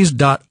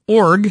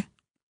Attorneys.org.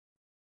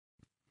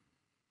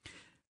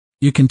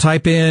 You can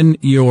type in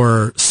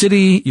your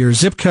city, your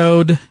zip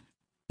code.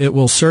 It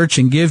will search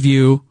and give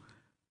you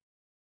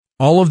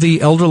all of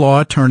the elder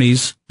law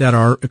attorneys that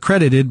are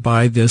accredited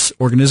by this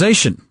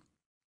organization.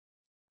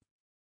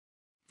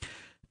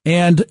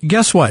 And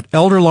guess what?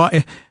 Elder law,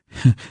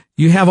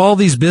 you have all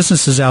these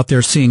businesses out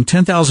there seeing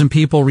 10,000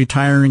 people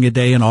retiring a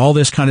day and all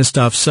this kind of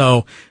stuff.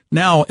 So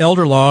now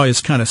elder law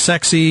is kind of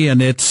sexy,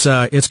 and it's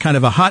kind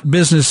of a hot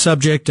business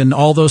subject and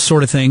all those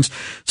sort of things.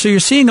 So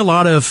you're seeing a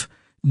lot of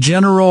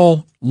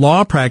general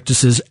law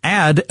practices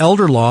add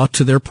elder law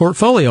to their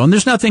portfolio. And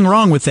there's nothing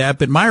wrong with that,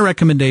 but my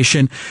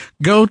recommendation,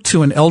 go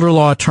to an elder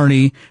law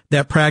attorney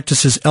that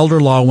practices elder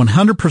law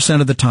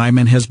 100% of the time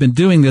and has been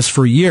doing this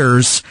for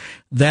years.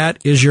 That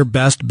is your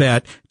best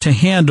bet to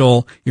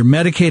handle your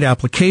Medicaid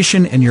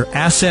application and your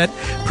asset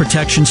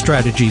protection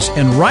strategies.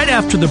 And right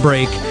after the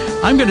break,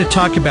 I'm going to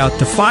talk about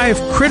the 5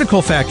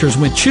 critical factors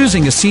when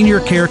choosing a senior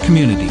care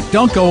community.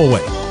 Don't go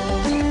away.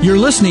 You're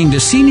listening to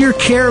Senior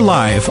Care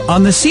Live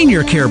on the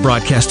Senior Care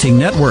Broadcasting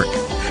Network.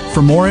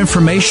 For more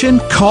information,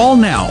 call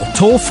now,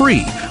 toll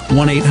free,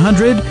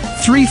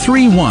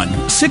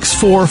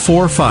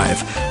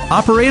 1-800-331-6445.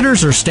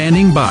 Operators are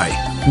standing by,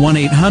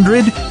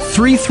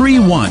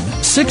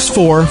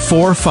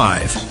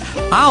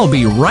 1-800-331-6445. I'll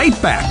be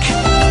right back.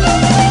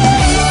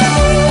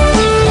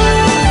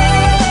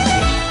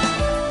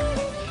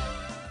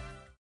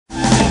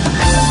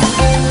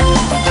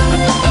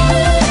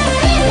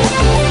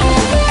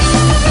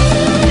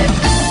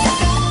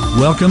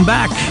 Welcome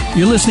back.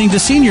 You're listening to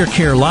Senior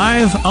Care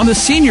Live on the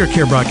Senior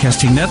Care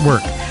Broadcasting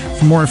Network.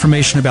 For more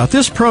information about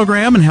this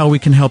program and how we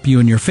can help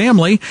you and your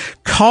family,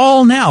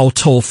 call now,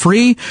 toll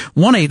free,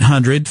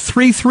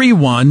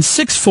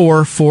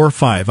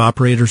 1-800-331-6445.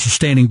 Operators are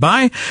standing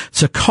by,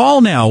 so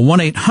call now,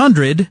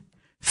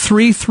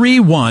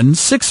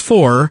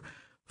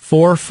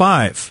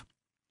 1-800-331-6445.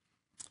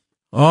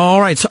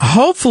 All right. So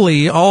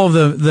hopefully all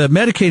of the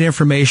Medicaid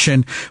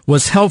information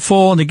was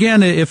helpful. And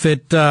again, if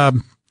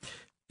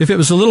If it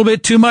was a little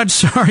bit too much,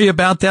 sorry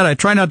about that. I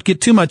try not to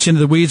get too much into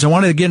the weeds. I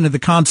wanted to get into the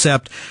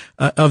concept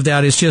of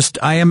that. It's just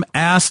I am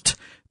asked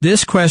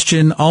this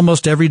question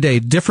almost every day,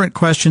 different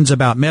questions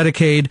about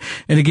Medicaid.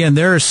 And again,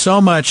 there is so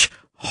much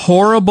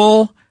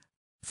horrible,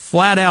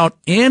 flat out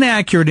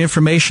inaccurate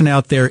information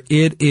out there.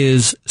 It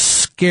is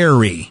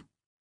scary.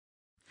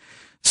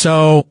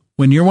 So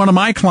when you're one of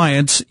my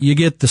clients, you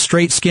get the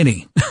straight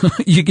skinny.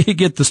 You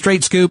get the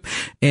straight scoop,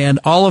 and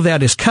all of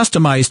that is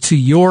customized to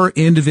your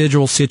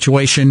individual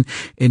situation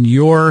and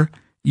your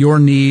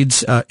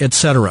needs,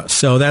 etc.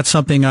 So that's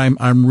something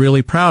I'm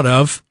really proud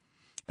of,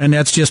 and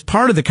that's just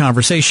part of the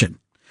conversation.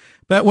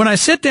 But when I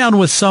sit down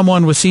with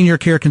someone with Senior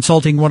Care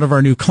Consulting, one of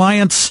our new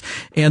clients,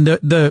 and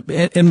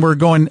we're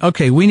going,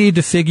 okay, we need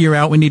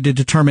to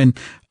determine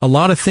a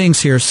lot of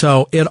things here.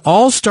 So it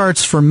all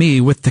starts for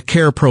me with the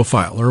care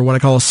profile, or what I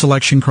call a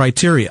selection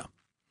criteria.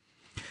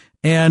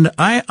 And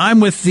I'm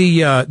with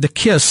the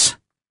KISS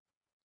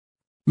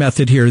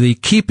method here, the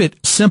keep it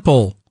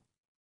simple,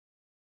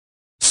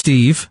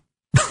 Steve.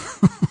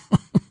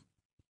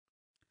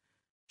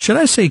 Should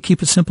I say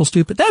keep it simple,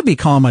 stupid? That'd be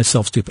calling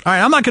myself stupid. All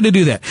right, I'm not going to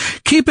do that.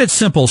 Keep it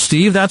simple,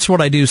 Steve. That's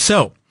what I do.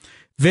 So,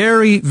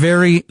 very,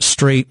 very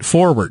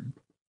straightforward.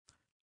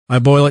 I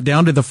boil it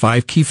down to the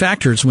 5 key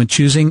factors when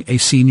choosing a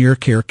senior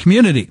care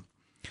community.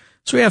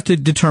 So we have to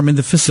determine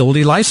the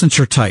facility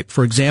licensure type.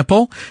 For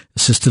example,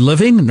 assisted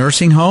living,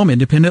 nursing home,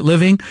 independent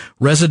living,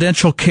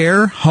 residential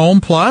care, home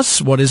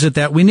plus. What is it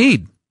that we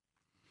need?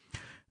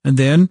 And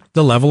then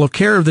the level of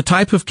care, the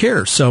type of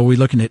care. So we're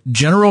looking at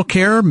general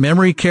care,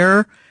 memory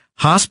care,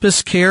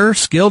 hospice care,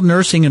 skilled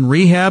nursing and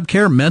rehab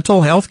care,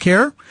 mental health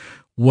care.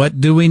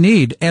 What do we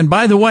need? And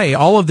by the way,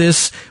 all of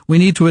this, we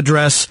need to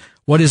address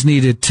what is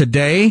needed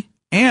today.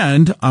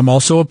 And I'm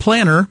also a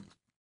planner.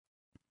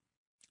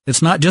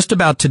 It's not just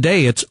about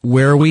today. It's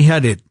where are we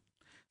headed?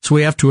 So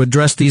we have to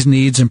address these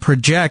needs and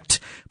project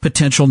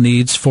potential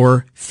needs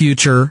for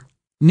future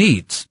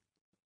needs.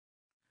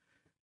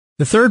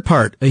 The third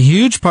part, a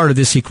huge part of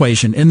this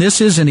equation, and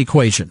this is an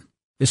equation.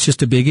 It's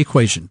just a big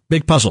equation,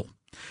 big puzzle.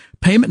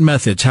 Payment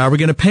methods. How are we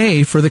going to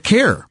pay for the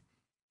care?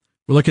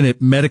 We're looking at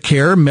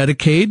Medicare,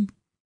 Medicaid,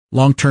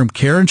 long-term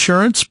care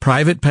insurance,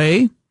 private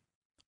pay,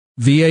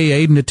 VA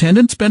aid and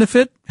attendance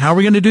benefit. How are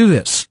we going to do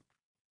this?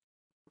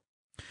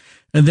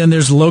 And then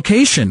there's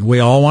location. We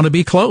all want to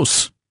be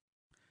close.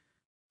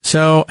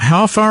 So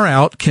how far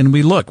out can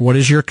we look? What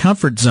is your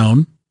comfort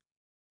zone?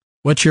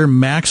 What's your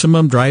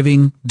maximum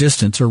driving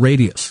distance or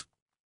radius?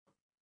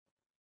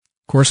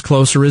 Of course,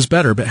 closer is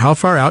better, but how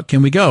far out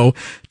can we go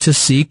to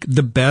seek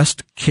the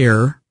best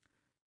care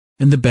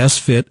and the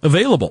best fit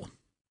available?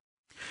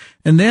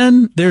 And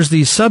then there's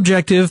the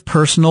subjective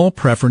personal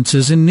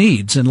preferences and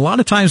needs. And a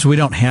lot of times we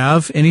don't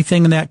have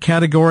anything in that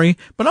category,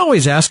 but I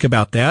always ask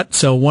about that.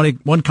 So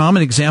one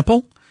common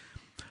example,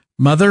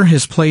 mother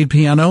has played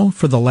piano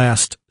for the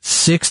last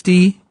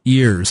 60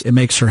 years. It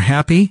makes her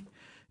happy.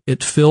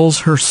 It fills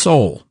her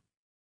soul.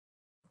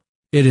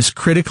 It is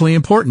critically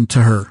important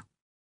to her.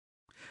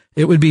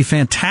 It would be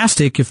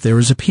fantastic if there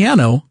was a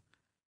piano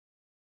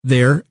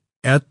there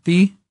at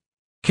the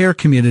care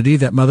community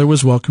that mother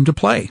was welcome to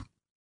play.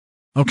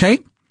 Okay?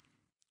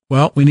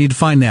 Well, we need to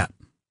find that.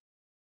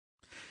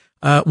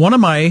 One of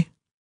my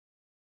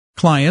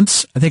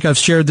clients, I think I've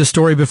shared this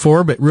story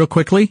before, but real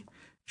quickly,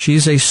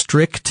 she's a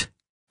strict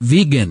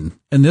vegan.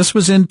 And this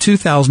was in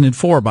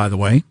 2004, by the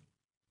way.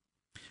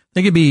 I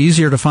think it'd be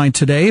easier to find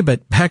today,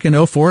 but back in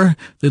 2004,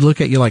 they'd look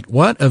at you like,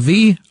 what? No,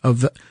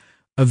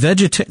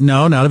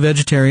 not a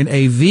vegetarian,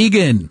 a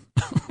vegan.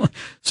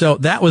 So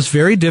that was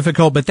very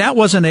difficult, but that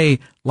wasn't a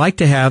like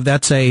to have,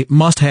 that's a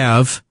must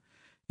have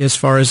as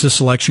far as the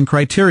selection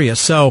criteria.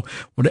 So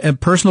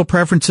personal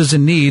preferences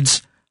and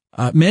needs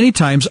many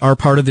times are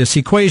part of this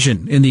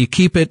equation in the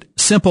keep it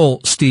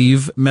simple,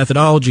 Steve,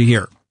 methodology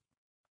here.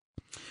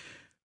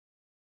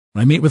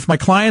 When I meet with my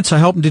clients, I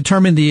help them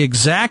determine the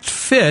exact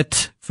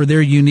fit for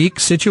their unique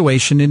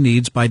situation and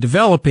needs by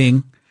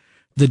developing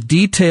the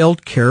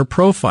detailed care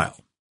profile.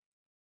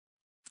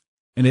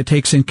 And it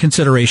takes in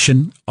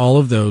consideration all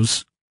of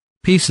those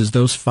pieces,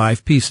 those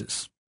 5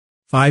 pieces,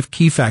 5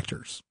 key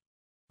factors.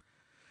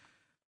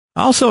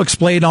 I also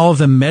explain all of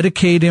the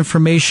Medicaid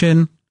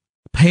information,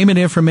 payment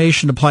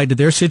information applied to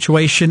their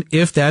situation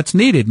if that's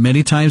needed.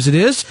 Many times it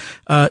is.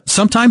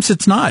 Sometimes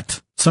it's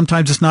not.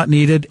 Sometimes it's not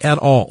needed at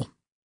all.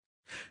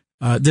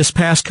 This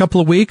past couple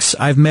of weeks,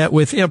 I've met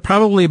with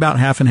probably about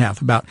half and half.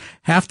 About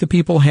half the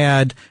people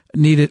had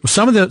needed.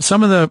 Some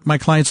of my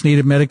clients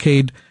needed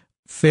Medicaid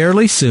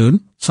fairly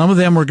soon. Some of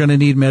them were going to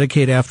need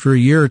Medicaid after a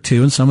year or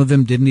two, and some of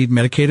them didn't need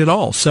Medicaid at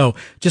all. So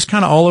just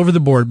kind of all over the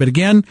board. But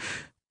again,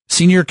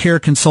 Senior Care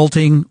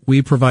Consulting,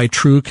 we provide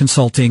true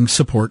consulting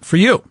support for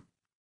you.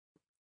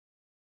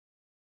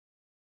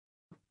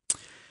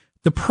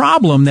 The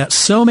problem that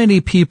so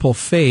many people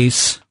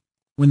face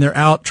when they're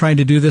out trying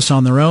to do this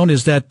on their own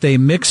is that they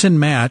mix and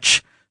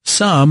match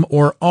some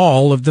or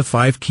all of the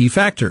 5 key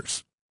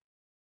factors.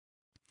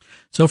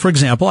 So, for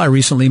example, I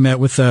recently met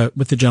with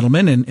the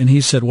gentleman, and he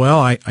said, well,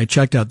 I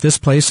checked out this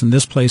place and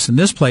this place and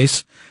this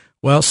place.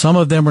 Well, some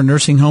of them were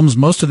nursing homes.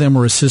 Most of them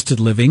were assisted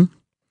living.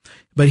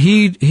 But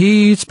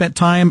he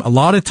spent a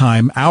lot of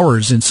time,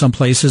 hours in some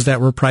places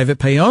that were private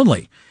pay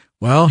only.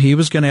 Well, he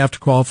was going to have to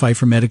qualify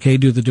for Medicaid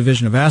due to the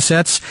division of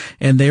assets,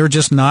 and they were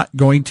just not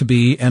going to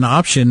be an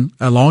option,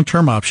 a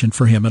long-term option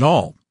for him at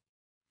all.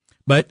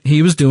 But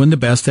he was doing the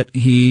best that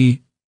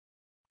he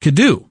could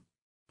do.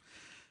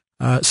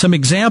 Some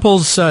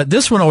examples,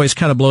 this one always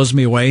kind of blows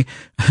me away.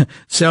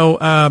 So,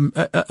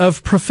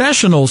 of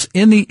professionals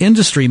in the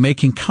industry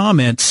making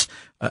comments,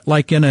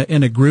 like in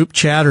a group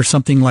chat or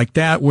something like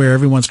that, where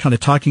everyone's kind of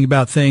talking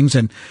about things.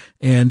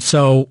 And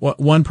so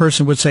one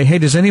person would say, hey,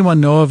 does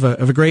anyone know of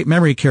a great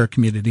memory care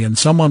community? And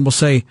someone will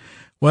say,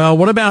 well,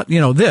 what about,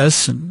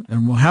 this? And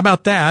well, how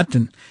about that?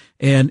 And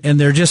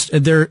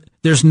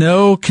there's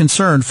no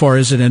concern for,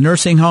 is it a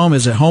nursing home?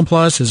 Is it Home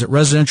Plus? Is it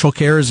residential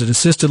care? Is it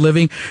assisted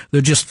living?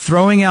 They're just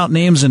throwing out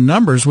names and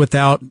numbers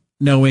without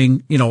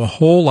knowing, a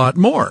whole lot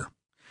more.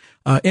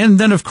 And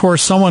then, of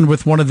course, someone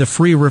with one of the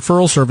free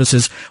referral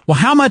services, well,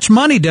 how much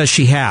money does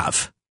she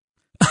have?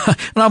 And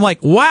I'm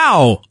like,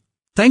 wow,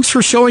 thanks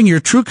for showing your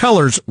true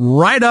colors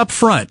right up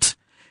front.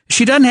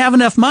 She doesn't have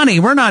enough money.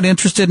 We're not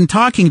interested in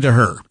talking to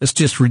her. It's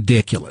just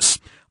ridiculous.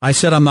 I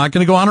said, I'm not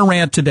going to go on a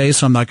rant today,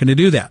 so I'm not going to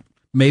do that.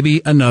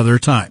 Maybe another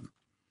time.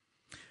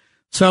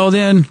 So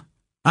then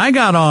I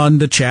got on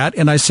the chat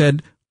and I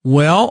said,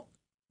 well,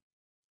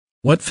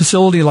 what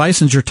facility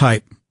licensure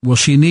type will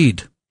she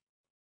need?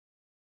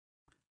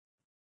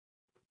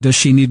 Does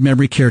she need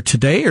memory care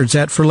today, or is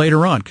that for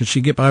later on? Could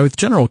she get by with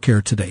general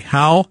care today?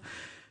 How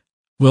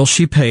will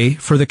she pay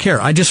for the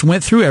care? I just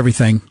went through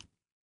everything.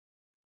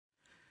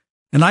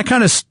 And I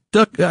kind of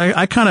stuck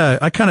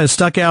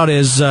out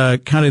as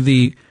kind of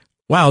the,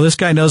 wow, this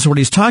guy knows what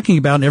he's talking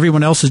about, and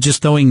everyone else is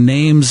just throwing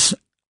names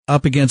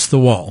up against the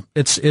wall.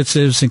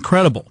 It's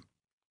incredible.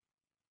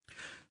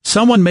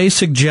 Someone may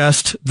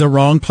suggest the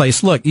wrong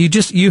place. Look,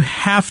 you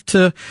have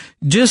to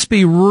just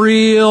be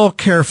real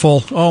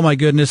careful. Oh my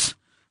goodness.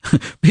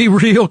 Be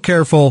real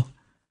careful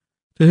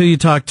to who you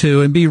talk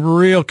to, and be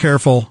real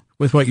careful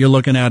with what you're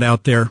looking at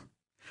out there.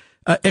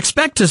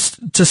 Expect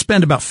to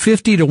spend about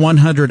 50 to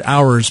 100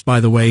 hours, by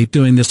the way,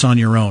 doing this on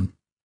your own.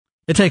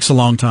 It takes a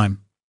long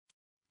time.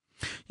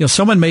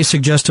 Someone may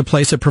suggest a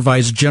place that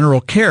provides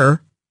general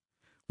care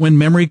when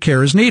memory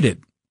care is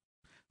needed.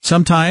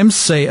 Sometimes,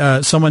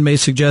 someone may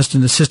suggest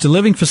an assisted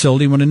living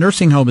facility when a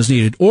nursing home is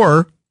needed,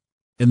 or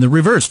in the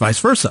reverse, vice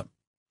versa.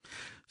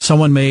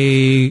 Someone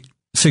may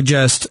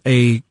suggest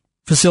a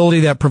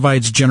facility that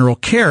provides general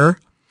care,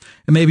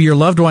 and maybe your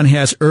loved one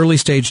has early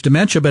stage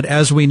dementia, but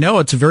as we know,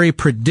 it's a very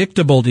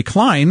predictable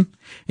decline,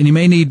 and you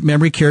may need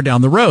memory care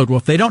down the road. Well,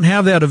 if they don't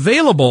have that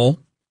available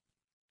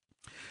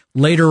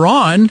later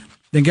on,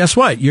 then guess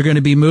what? You're going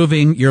to be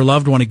moving your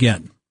loved one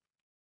again.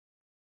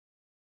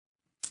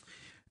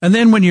 And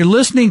then when you're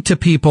listening to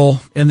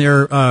people and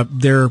their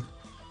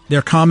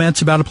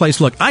comments about a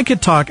place, look, I've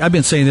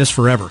been saying this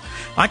forever.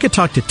 I could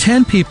talk to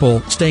 10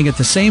 people staying at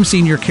the same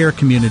senior care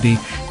community,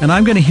 and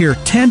I'm going to hear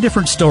 10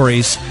 different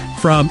stories,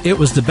 from it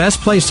was the best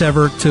place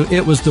ever to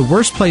it was the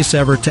worst place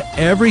ever to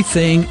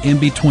everything in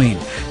between.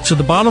 So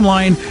the bottom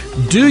line,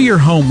 do your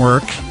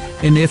homework.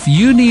 And if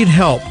you need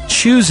help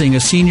choosing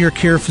a senior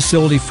care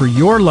facility for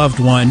your loved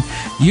one,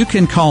 you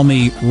can call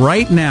me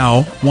right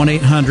now,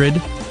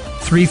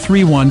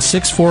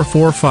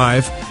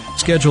 1-800-331-6445.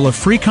 Schedule a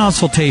free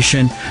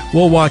consultation.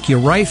 We'll walk you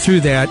right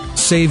through that,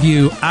 save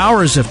you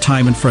hours of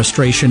time and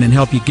frustration, and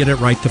help you get it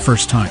right the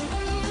first time.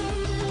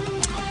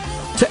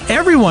 To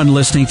everyone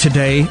listening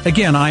today,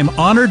 again, I'm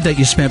honored that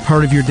you spent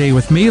part of your day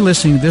with me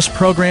listening to this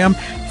program.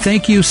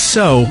 Thank you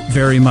so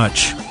very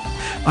much.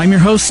 I'm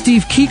your host,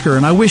 Steve Keeker,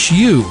 and I wish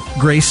you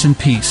grace and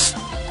peace.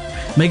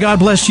 May God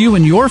bless you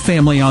and your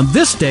family on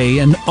this day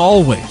and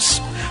always.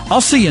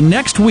 I'll see you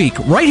next week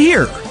right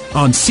here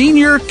on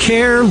Senior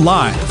Care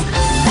Live.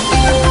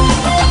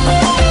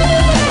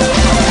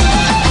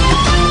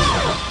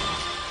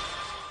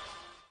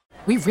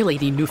 We really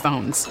need new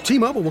phones.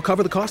 T-Mobile will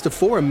cover the cost of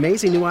 4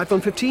 amazing new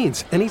iPhone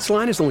 15s, and each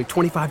line is only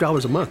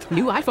 $25 a month.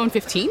 New iPhone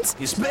 15s?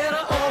 It's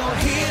better over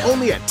here.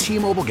 Only at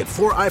T-Mobile, get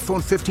 4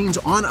 iPhone 15s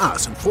on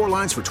us and 4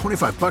 lines for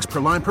 $25 per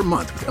line per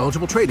month with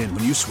eligible trade-in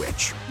when you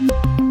switch.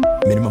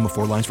 Minimum of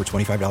 4 lines for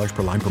 $25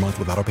 per line per month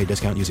with autopay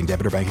discount using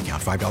debit or bank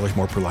account. $5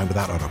 more per line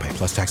without autopay,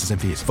 plus taxes and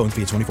fees. Phone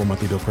fee at 24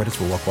 monthly bill credits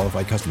for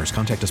well-qualified customers.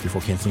 Contact us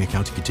before canceling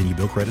account to continue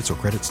bill credits or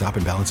credit stop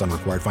and balance on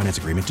required finance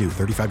agreement due.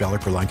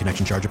 $35 per line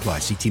connection charge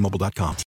applies. See T-Mobile.com.